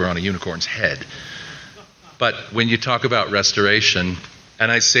four-leaf clover on a unicorn's head. But when you talk about restoration.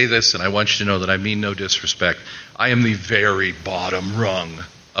 And I say this, and I want you to know that I mean no disrespect. I am the very bottom rung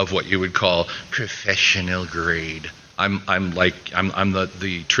of what you would call professional grade. I'm the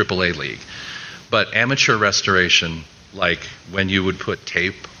AAA league. But amateur restoration, like when you would put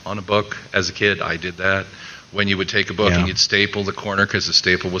tape on a book as a kid, I did that. When you would take a book and you'd staple the corner because the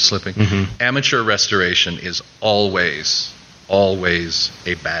staple was slipping. Amateur restoration is always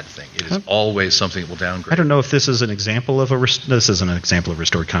a bad thing. It is always something that will downgrade. I don't know if this is an example of this isn't an example of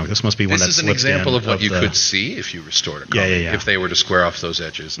restored comic. This must be one this that's is an example of what you could see if you restored a comic. If they were to square off those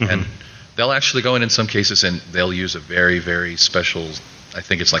edges. And they'll actually go in some cases and they'll use a very, very special, I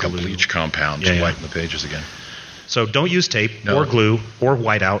think it's like glue. A bleach compound to whiten the pages again. So don't use tape or glue or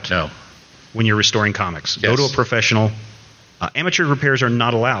whiteout when you're restoring comics. Go to a professional. Amateur repairs are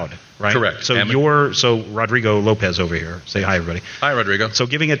not allowed, right? Correct. So Rodrigo Lopez over here. Say hi, everybody. Hi, Rodrigo. So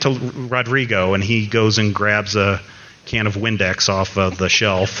giving it to Rodrigo, and he goes and grabs a can of Windex off the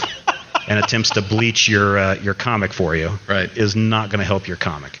shelf and attempts to bleach your comic for you, is not going to help your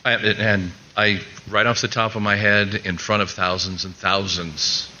comic. I right off the top of my head, in front of thousands and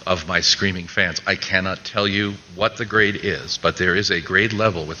thousands of my screaming fans, I cannot tell you what the grade is, but there is a grade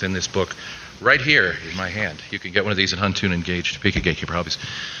level within this book. Right here in my hand. You can get one of these at Huntoon Engaged, Topeka Gatekeeper Hobbies.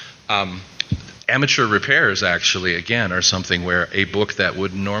 Amateur repairs, actually, again, are something where a book that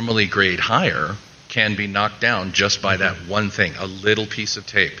would normally grade higher can be knocked down just by that one thing, a little piece of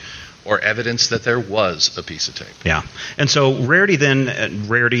tape, or evidence that there was a piece of tape. Yeah. And so rarity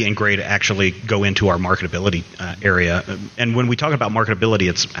and grade actually go into our marketability area. And when we talk about marketability,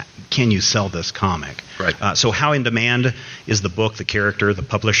 it's can you sell this comic? Right. So how in demand is the book, the character, the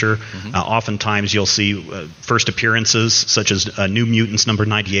publisher? Oftentimes you'll see first appearances such as New Mutants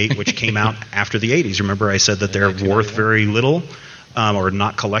 #98, which came out after the 80s. Remember I said that they're worth very little? Or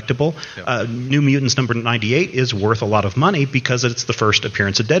not collectible. New Mutants #98 is worth a lot of money because it's the first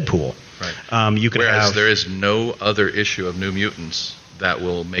appearance of Deadpool. Right. Whereas there is no other issue of New Mutants that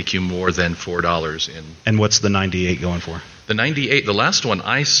will make you more than $4 in. And what's the 98 going for? The 98, the last one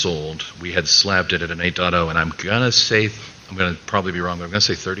I sold, we had slabbed it at an 8.0, and I'm going to probably be wrong, but I'm going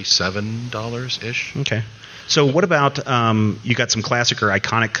to say $37-ish. Okay. So what about you got some classic or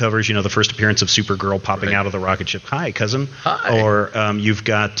iconic covers? The first appearance of Supergirl popping out of the rocket ship. Hi, cousin. Hi. Or you've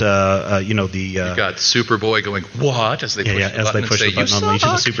got you got Superboy going what as they push the button on Legion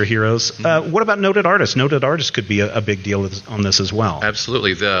of Superheroes. What about noted artists? Noted artists could be a big deal on this as well.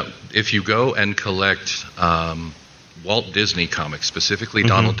 Absolutely. If you go and collect Walt Disney comics, specifically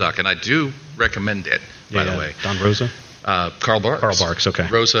Donald Duck, and I do recommend it. By the way, Don Rosa. Karl Barks. Karl Barks, okay.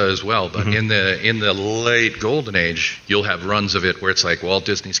 Rosa as well, but in the late Golden Age, you'll have runs of it where it's like Walt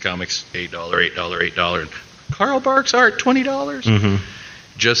Disney's comics, $8, and Karl Barks art, $20.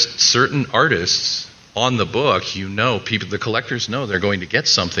 Just certain artists on the book, people, the collectors know they're going to get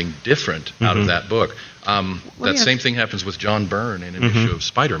something different out of that book. Same thing happens with John Byrne in an issue of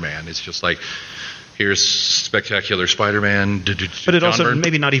Spider-Man. It's just like, Here's Spectacular Spider-Man. But it John also, Byrne.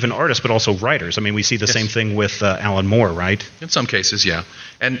 maybe not even artists, but also writers. I mean, we see the same thing with Alan Moore, right? In some cases, yeah.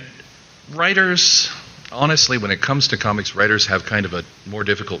 And writers, honestly, when it comes to comics, writers have kind of a more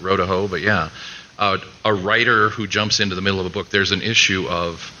difficult row to hoe, but yeah. A writer who jumps into the middle of a book, there's an issue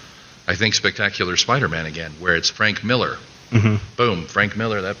of, I think, Spectacular Spider-Man again, where it's Frank Miller. Mm-hmm. Boom, Frank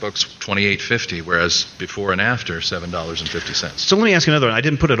Miller, that book's $28.50, whereas before and after, $7.50. So let me ask you another one. I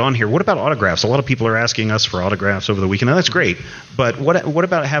didn't put it on here. What about autographs? A lot of people are asking us for autographs over the weekend. Now, that's great. But what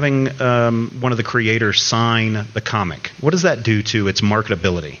about having one of the creators sign the comic? What does that do to its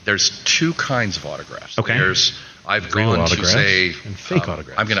marketability? There's two kinds of autographs. Okay. I've Real gone to autographs say and fake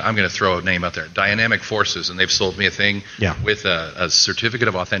autographs. I'm gonna throw a name out there. Dynamic Forces, and they've sold me a thing with a certificate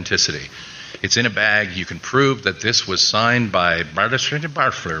of authenticity. It's in a bag. You can prove that this was signed by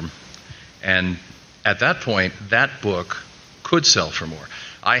Barfler, and at that point, that book could sell for more.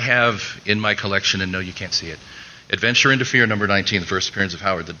 I have in my collection, and no, you can't see it, Adventure into Fear number 19, the first appearance of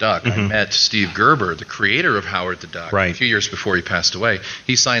Howard the Duck. I met Steve Gerber, the creator of Howard the Duck, a few years before he passed away.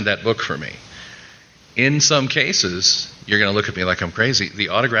 He signed that book for me. In some cases, you're going to look at me like I'm crazy. The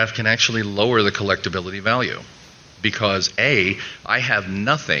autograph can actually lower the collectability value because, A, I have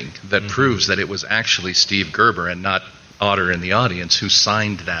nothing that proves that it was actually Steve Gerber and not Otter in the audience who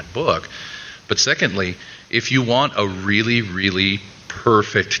signed that book. But secondly, if you want a really, really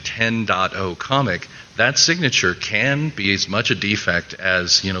perfect 10.0 comic, that signature can be as much a defect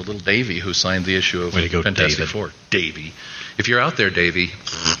as, little Davey who signed the issue of Fantastic Four. Davey. If you're out there, Davey.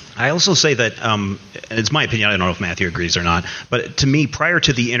 I also say that, it's my opinion, I don't know if Matthew agrees or not, but to me, prior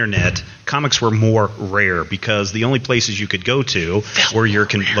to the internet, comics were more rare because the only places you could go to were your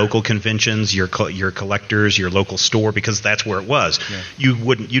local conventions, your collectors, your local store, because that's where it was. Yeah.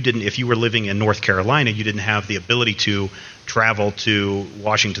 If you were living in North Carolina, you didn't have the ability to travel to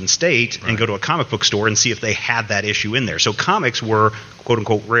Washington State and go to a comic book store and see if they had that issue in there. So comics were, quote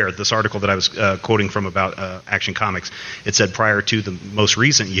unquote, rare. This article that I was quoting from about Action Comics, it said prior to the most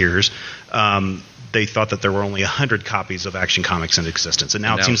recent years, they thought that there were only 100 copies of Action Comics in existence. And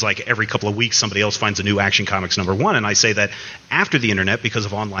now it seems like every couple of weeks somebody else finds a new Action Comics #1. And I say that after the internet, because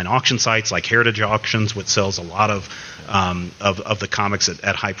of online auction sites like Heritage Auctions, which sells a lot of the comics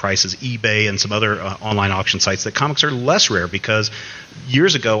at high prices, eBay and some other online auction sites, that comics are less rare because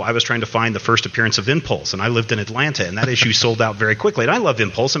years ago I was trying to find the first appearance of Impulse, and I lived in Atlanta, and that issue sold out very quickly. And I love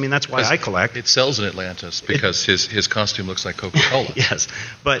Impulse. I mean, that's why I collect. It sells in Atlanta because his costume looks like Coca-Cola. Yes,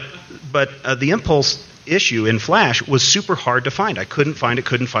 but the Impulse issue in Flash was super hard to find. I couldn't find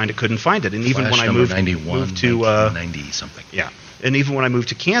it. And even Flash when I moved to 90 something. Yeah. And even when I moved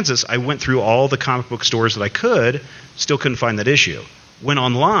to Kansas, I went through all the comic book stores that I could, still couldn't find that issue. Went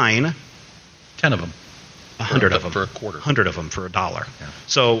online, 10 of them. 100 of them for a quarter. 100 of them for $1. Yeah.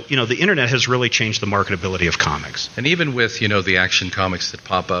 So, the internet has really changed the marketability of comics. And even with, the Action Comics that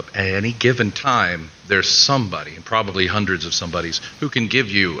pop up at any given time, there's somebody, and probably hundreds of somebodies, who can give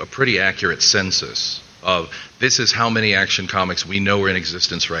you a pretty accurate census of this is how many Action Comics we know are in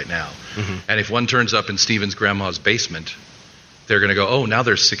existence right now. Mm-hmm. And if one turns up in Steven's grandma's basement, they're going to go, oh, now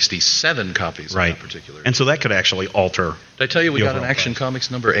there's 67 copies of that particular. And so that could actually alter. Did I tell you we got an Action Comics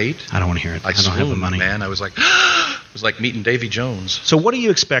 #8? I don't want to hear it. I don't have the money. Man, I was like, it was like meeting Davy Jones. So what do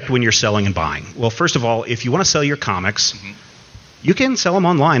you expect when you're selling and buying? Well, first of all, if you want to sell your comics, you can sell them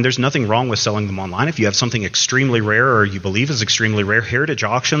online. There's nothing wrong with selling them online. If you have something extremely rare or you believe is extremely rare, Heritage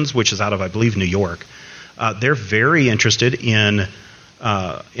Auctions, which is out of, I believe, New York, they're very interested in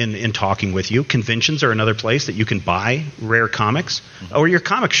talking with you. Conventions are another place that you can buy rare comics, or your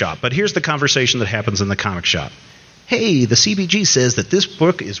comic shop. But here's the conversation that happens in the comic shop. Hey, the CBG says that this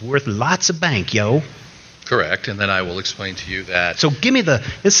book is worth lots of bank, yo. Correct, and then I will explain to you that. So give me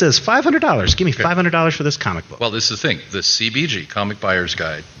it says $500. Give me $500 for this comic book. Well, this is the thing. The CBG, Comic Buyer's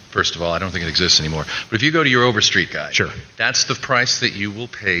Guide, first of all, I don't think it exists anymore. But if you go to your Overstreet guide, that's the price that you will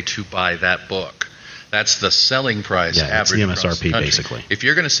pay to buy that book. That's the selling price average it's the MSRP, across the country. basically. If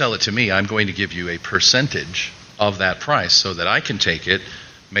you're going to sell it to me, I'm going to give you a percentage of that price so that I can take it,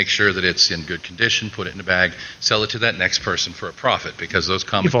 make sure that it's in good condition, put it in a bag, sell it to that next person for a profit, because those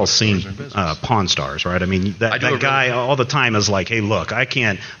comic You've all book stores seen are in business. Pawn Stars, right? I mean, that guy all the time is like, hey, look,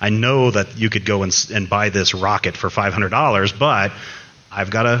 I know that you could go and buy this rocket for $500, but I've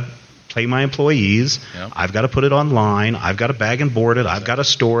got to pay my employees. Yep. I've got to put it online. I've got to bag and board it. I've got to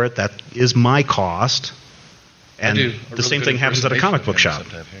store it. That is my cost. And the same thing happens at a comic book shop.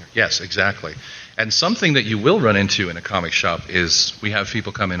 Yes, exactly. And something that you will run into in a comic shop is we have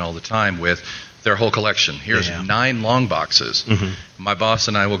people come in all the time with their whole collection. Here's 9 long boxes. Mm-hmm. My boss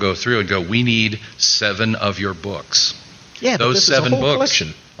and I will go through and go, we need 7 of your books. Yeah, those 7 books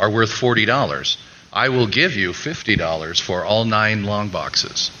collection are worth $40. I will give you $50 for all 9 long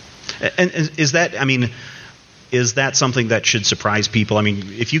boxes. And is that, I mean, is that something that should surprise people? I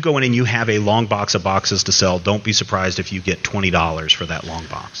mean, if you go in and you have a long box of boxes to sell, don't be surprised if you get $20 for that long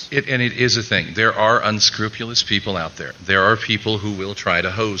box. And it is a thing. There are unscrupulous people out there. There are people who will try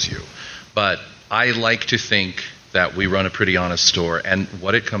to hose you. But I like to think that we run a pretty honest store. And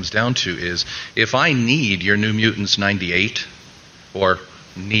what it comes down to is, if I need your New Mutants 98, or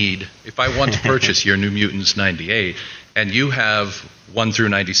if I want to purchase your New Mutants 98, and you have 1 through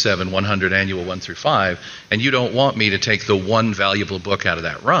 97, 100 annual 1 through 5, and you don't want me to take the one valuable book out of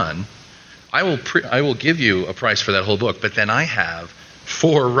that run, I will give you a price for that whole book. But then I have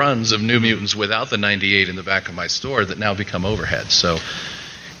 4 runs of New Mutants without the 98 in the back of my store that now become overhead. So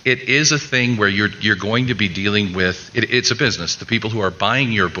it is a thing where you're going to be dealing with it's a business. The people who are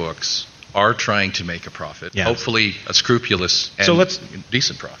buying your books are trying to make a profit, hopefully a scrupulous and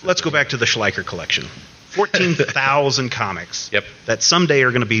decent profit. Let's go back to the Schleicher collection. 14,000 comics that someday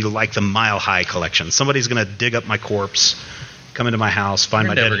are going to be like the Mile High collection. Somebody's going to dig up my corpse, come into my house, find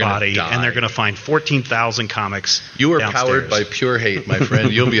my dead body, and they're going to find 14,000 comics. You are downstairs. Powered by pure hate, my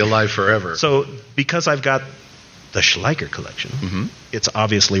friend. You'll be alive forever. So because I've got the Schleicher collection, it's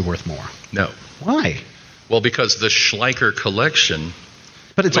obviously worth more. No. Why? Well, because the Schleicher collection...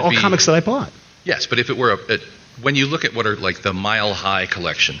 But it's all comics that I bought. Yes, but if it were when you look at what are like the Mile High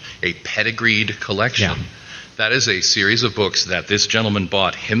collection, a pedigreed collection, that is a series of books that this gentleman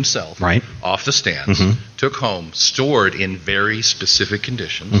bought himself off the stands, took home, stored in very specific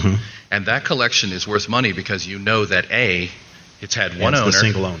conditions, and that collection is worth money because you know that it's had one owner, the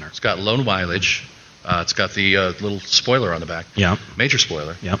single owner. It's got low mileage, it's got the little spoiler on the back, major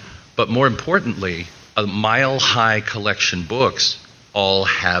spoiler, but more importantly, a Mile High collection books all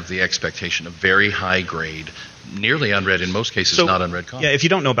have the expectation of very high grade, nearly unread, in most cases not unread comics. Yeah, if you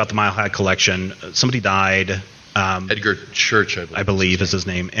don't know about the Mile High collection, somebody died. Edgar Church, I believe is his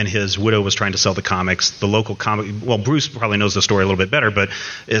name, and his widow was trying to sell the comics. The local comic, well, Bruce probably knows the story a little bit better, but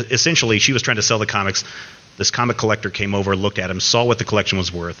essentially she was trying to sell the comics. This comic collector came over, looked at him, saw what the collection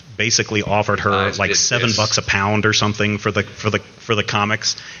was worth, basically offered her like $7 a pound or something for the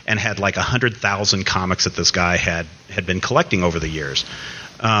comics, and had like 100,000 comics that this guy had been collecting over the years.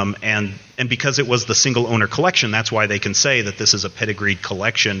 And because it was the single owner collection, that's why they can say that this is a pedigreed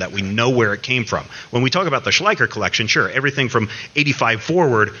collection, that we know where it came from. When we talk about the Schleicher collection, sure, everything from 85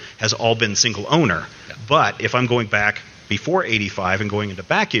 forward has all been single owner. Yeah. But if I'm going back before 85 and going into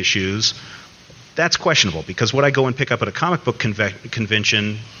back issues, that's questionable, because what I go and pick up at a comic book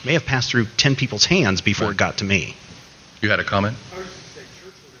convention may have passed through 10 people's hands before it got to me. You had a comment? I was just going to say,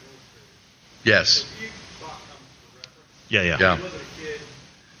 Church was an illustrator. Yes. So he bought comics for reference. Yeah. He wasn't a kid.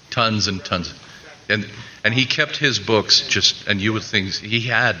 Tons and tons. And he kept his books and you would think, he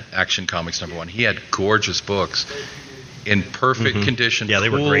had Action Comics #1. He had gorgeous books in perfect condition. Yeah, they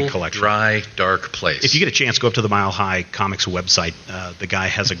were great collection. Dry, dark place. If you get a chance, go up to the Mile High Comics website. The guy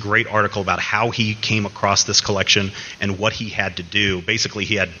has a great article about how he came across this collection and what he had to do. Basically,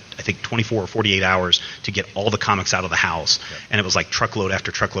 he had, I think, 24 or 48 hours to get all the comics out of the house. Yeah. And it was like truckload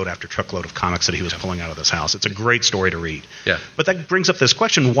after truckload after truckload of comics that he was pulling out of this house. It's a great story to read. Yeah. But that brings up this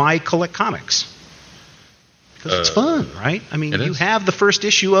question, why collect comics? Because it's fun, right? I mean, you have the first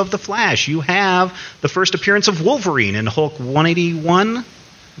issue of The Flash. You have the first appearance of Wolverine in Hulk 181. Am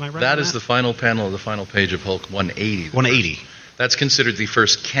I right? That is the final panel of the final page of Hulk 180. 180. That's considered the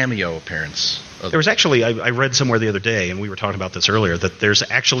first cameo appearance. There was actually, I read somewhere the other day, and we were talking about this earlier, that there's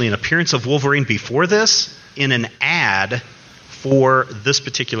actually an appearance of Wolverine before this in an ad for this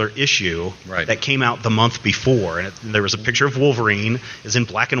particular issue that came out the month before. And there was a picture of Wolverine, is in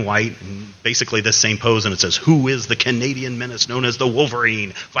black and white, and basically this same pose, and it says, "Who is the Canadian menace known as the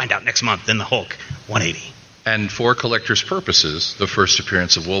Wolverine? Find out next month in the Hulk 180." And for collectors' purposes, the first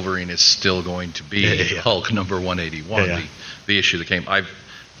appearance of Wolverine is still going to be Hulk number 181, the issue that came.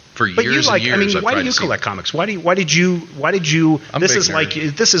 For years and years, I mean, why do you collect comics? Why did you? This is like,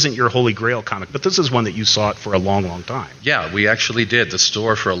 this isn't your holy grail comic, but this is one that you sought for a long, long time. Yeah, we actually did. The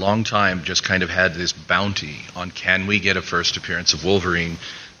store for a long time just kind of had this bounty on, can we get a first appearance of Wolverine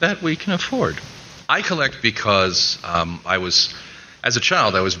that we can afford? I collect because as a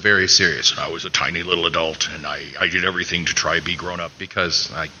child, I was very serious. I was a tiny little adult, and I did everything to try to be grown up because,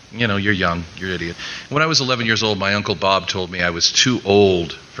 you're young, you're an idiot. When I was 11 years old, my Uncle Bob told me I was too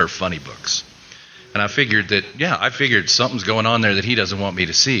old for funny books. And I figured something's going on there that he doesn't want me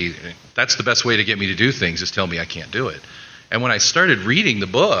to see. That's the best way to get me to do things, is tell me I can't do it. And when I started reading the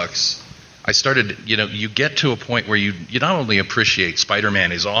books, I started, you get to a point where you not only appreciate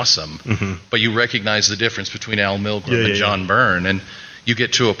Spider-Man is awesome, but you recognize the difference between Al Milgrom and John Byrne. And, you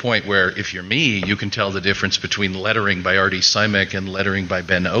get to a point where, if you're me, you can tell the difference between lettering by R.D. Simek and lettering by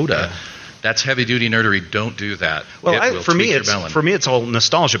Ben Oda. Yeah. That's heavy-duty nerdery. Don't do that. Well, for me, it's it's all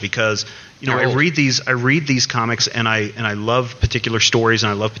nostalgia because You're I old. read these comics and I love particular stories and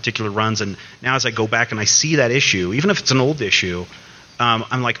I love particular runs, and now as I go back and I see that issue, even if it's an old issue,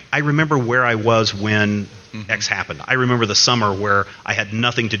 I'm like, I remember where I was when X happened. I remember the summer where I had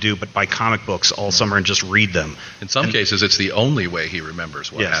nothing to do but buy comic books all summer and just read them. In some cases, it's the only way he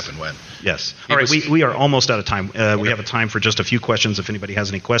remembers what Yes. happened when. Yes. He All right, was- we are almost out of time. We have a time for just a few questions if anybody has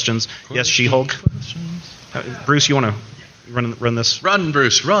any questions. Yes, She-Hulk. Bruce, you want to run this? Run,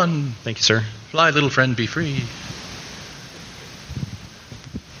 Bruce, run. Thank you, sir. Fly, little friend, be free.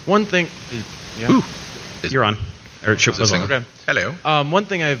 One thing. Yeah. Ooh. You're on. Or it Is this thing- Okay. Hello. One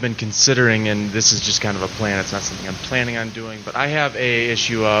thing I've been considering, and this is just kind of a plan. It's not something I'm planning on doing, but I have a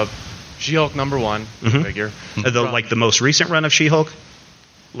issue of She-Hulk #1 Mhm. figure. Like the most recent run of She-Hulk?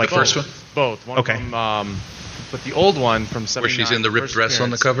 Like The first one? Both. One Okay. From, but the old one from 79. Where she's in the ripped first dress on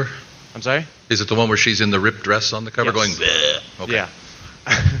the appearance. cover? I'm sorry? Is it the one where she's in the ripped dress on the cover Yes. going, bleh? Okay. Yeah.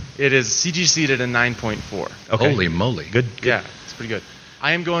 It is CGC'd at a 9.4. Okay. Holy moly. Good. Yeah, it's pretty good.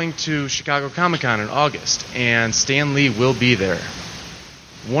 I am going to Chicago Comic-Con in August, and Stan Lee will be there.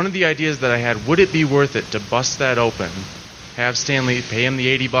 One of the ideas that I had, would it be worth it to bust that open, have Stan Lee, pay him the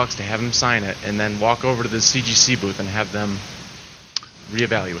 $80 to have him sign it, and then walk over to the CGC booth and have them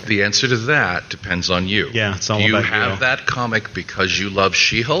reevaluate? The answer to that depends on you. Yeah, it's all Do you about you. have that comic because you love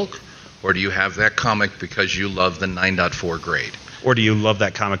She-Hulk, or do you have that comic because you love the 9.4 grade? Or do you love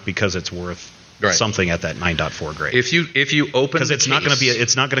that comic because it's worth Right. something at that 9.4 grade? If you open Because the it's not going to be. case-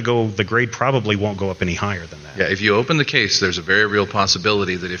 It's not going to go. The grade probably won't go up any higher than that. Yeah, if you open the case, there's a very real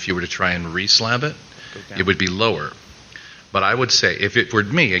possibility that if you were to try and reslab it, Go down. it would be lower. But I would say, if it were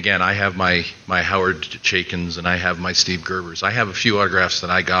me, again, I have my Howard Chaykin's and I have my Steve Gerber's. I have a few autographs that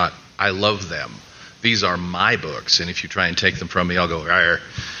I got. I love them. These are my books, and if you try and take them from me, I'll go, "Arr."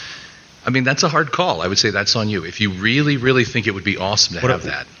 I mean, that's a hard call. I would say that's on you. If you really, really think it would be awesome to have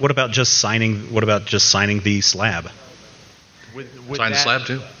that, What about just signing? What about just signing the slab? Would sign the that- slab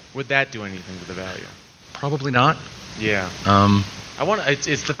too. Would that do anything to the value? Probably not. Yeah. I I want. It's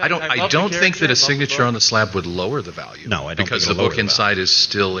the. Fact don't. I don't think that a signature on the slab would lower the value. No, I don't because think the it'll book lower the inside is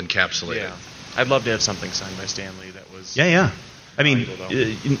still encapsulated. Yeah. I'd love to have something signed by Stan Lee that was. Yeah. I mean,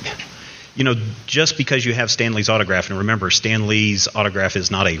 valuable, just because you have Stan Lee's autograph, and remember, Stan Lee's autograph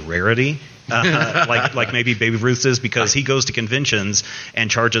is not a rarity, like maybe Baby Ruth's is, because he goes to conventions and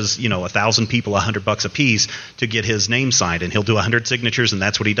charges 1,000 people $100 a piece to get his name signed, and he'll do 100 signatures, and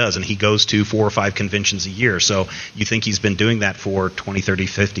that's what he does, and he goes to 4 or 5 conventions a year. So you think he's been doing that for 20, 30,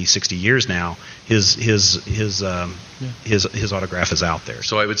 50, 60 years now? His autograph is out there.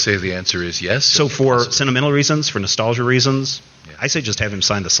 So I would say the answer is yes. So for Possible. sentimental reasons, for nostalgia reasons, Yeah. I say just have him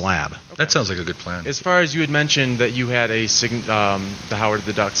sign the slab. That sounds like a good plan. As far as you had mentioned that you had the Howard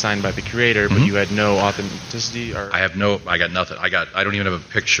the Duck signed by the creator, but Mhm. you had no authenticity, or I got nothing. I don't even have a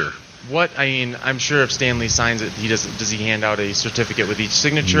picture. what? I mean, I'm sure if Stan Lee signs it, does he hand out a certificate with each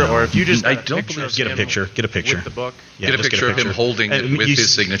signature, or if you just I got a don't picture believe- of Get a him picture. Get a picture. with the book? Yeah, Get a just picture of him holding it And with you his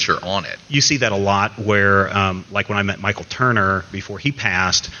s- signature on it. You see that a lot where, like when I met Michael Turner before he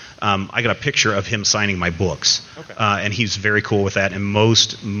passed, I got a picture of him signing my books. Okay. And he's very cool with that, and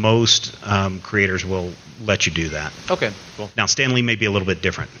most creators will let you do that. Okay, cool. Now, Stan Lee may be a little bit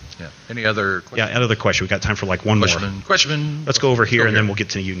different. Yeah. Any other Yeah, another question. We've got time for like one more. question? Let's go over here, Go and then we'll get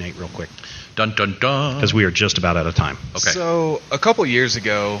to you, Nate, real quick, Dun dun dun. because we are just about out of time. Okay. So a couple years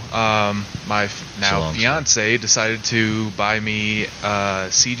ago, my now long, fiance decided to buy me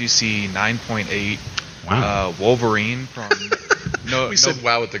CGC 9.8 Wow. Wolverine from we said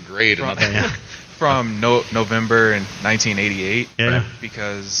wow at the grade. from, and not- Yeah. from November in 1988. Yeah.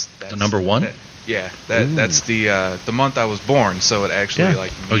 Because that's The number one? That's the month I was born, so it actually Yeah.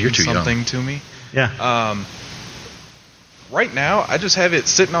 Oh, you're means too young. something to me. Yeah. Right now, I just have it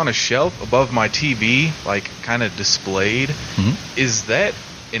sitting on a shelf above my TV, like kind of displayed. Mhm. Is that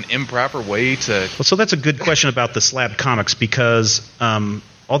an improper way to? Well, so that's a good question about the slab comics, because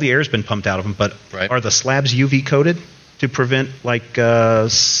all the air's been pumped out of them, but Right. are the slabs UV coated to prevent like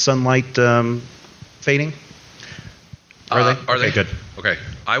sunlight fading? Are they? Are Okay, they good. Okay.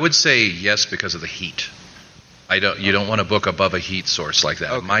 I would say yes because of the heat. You don't want to book above a heat source like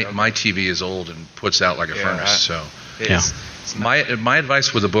that. Okay, my okay. my TV is old and puts out like a Yeah, furnace. So It's not- my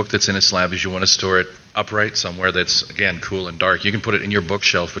advice with a book that's in a slab is you want to store it upright somewhere that's again cool and dark. You can put it in your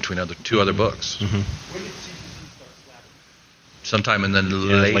bookshelf between two other books. Mm-hmm. When did CGC start slapping? Sometime in the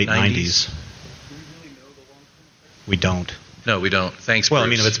Yeah, late 90s. late 90s. Do we really know the long-term effects? We don't. No, we don't. Thanks, Well,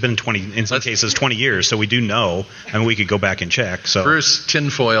 Bruce. I mean, it's been 20, in some cases, 20 years, so we do know, and we could go back and check. So Bruce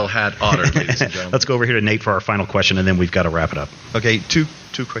Tinfoil Hat Otter, ladies and gentlemen. let's go over here to Nate for our final question, and then we've got to wrap it up. Okay, two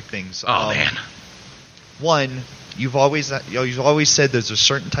quick things. Oh, man. One, you've always said there's a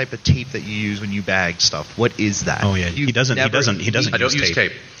certain type of tape that you use when you bag stuff. What is that? Oh, yeah. You've He doesn't I don't use use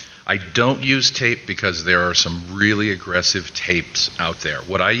tape. I don't use tape because there are some really aggressive tapes out there.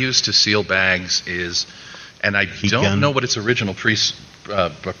 What I use to seal bags is, and I don't gun. know what its original was.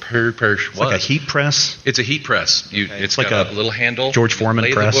 It's like a heat press. It's a heat press. It's like got a a little handle. George Foreman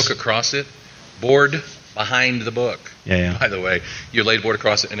lay press. the book across it, board behind the book. Yeah. By the way, you lay the board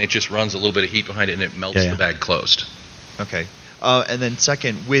across it, and it just runs a little bit of heat behind it, and it melts Yeah. the bag closed. Okay. And then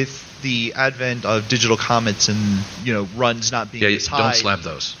second, with the advent of digital comics and runs not being Yeah, as high. don't slab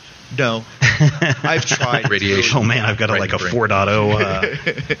those. No, I've tried. Radiation. Oh, man, I've got Right like a brain.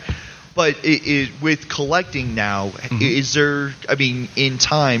 4.0. But with collecting now, is there? I mean, in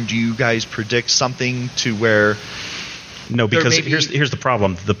time, do you guys predict something to where? No, because may be- here's the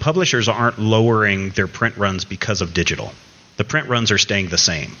problem. The publishers aren't lowering their print runs because of digital. The print runs are staying the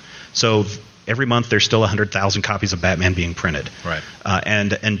same. So every month there's still 100,000 copies of Batman being printed. Right.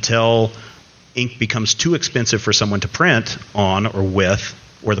 And until ink becomes too expensive for someone to print on or with,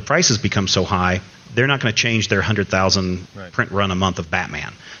 or the prices become so high, they're not going to change their 100,000 Right. print run a month of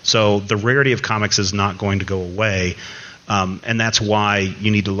Batman. So the rarity of comics is not going to go away. And that's why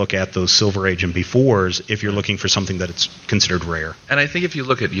you need to look at those Silver Age and befores if you're looking for something that it's considered rare. And I think if you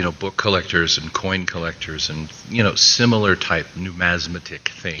look at book collectors and coin collectors and similar type numismatic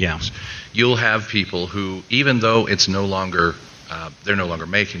things, Yeah. you'll have people who, even though it's no longer they're no longer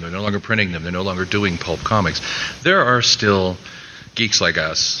making, they're no longer printing them, they're no longer doing pulp comics, there are still geeks like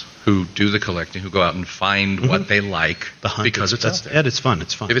us who do the collecting, who go out and find what they like The hunt, because it's out there. Ed, it's fun.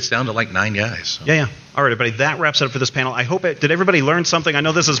 It's fun. If it's down to like 9 guys. So. Yeah. All right, everybody. That wraps it up for this panel. I hope did everybody learn something? I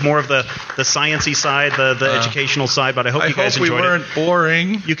know this is more of the sciencey side, the educational side, but I hope you guys we enjoyed weren't it.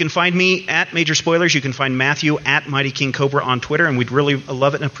 boring. You can find me at Major Spoilers. You can find Matthew at Mighty King Cobra on Twitter, and we'd really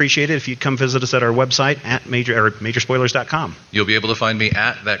love it and appreciate it if you'd come visit us at our website at majorspoilers.com. You'll be able to find me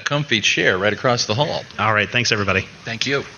at that comfy chair right across the hall. All right. Thanks, everybody. Thank you.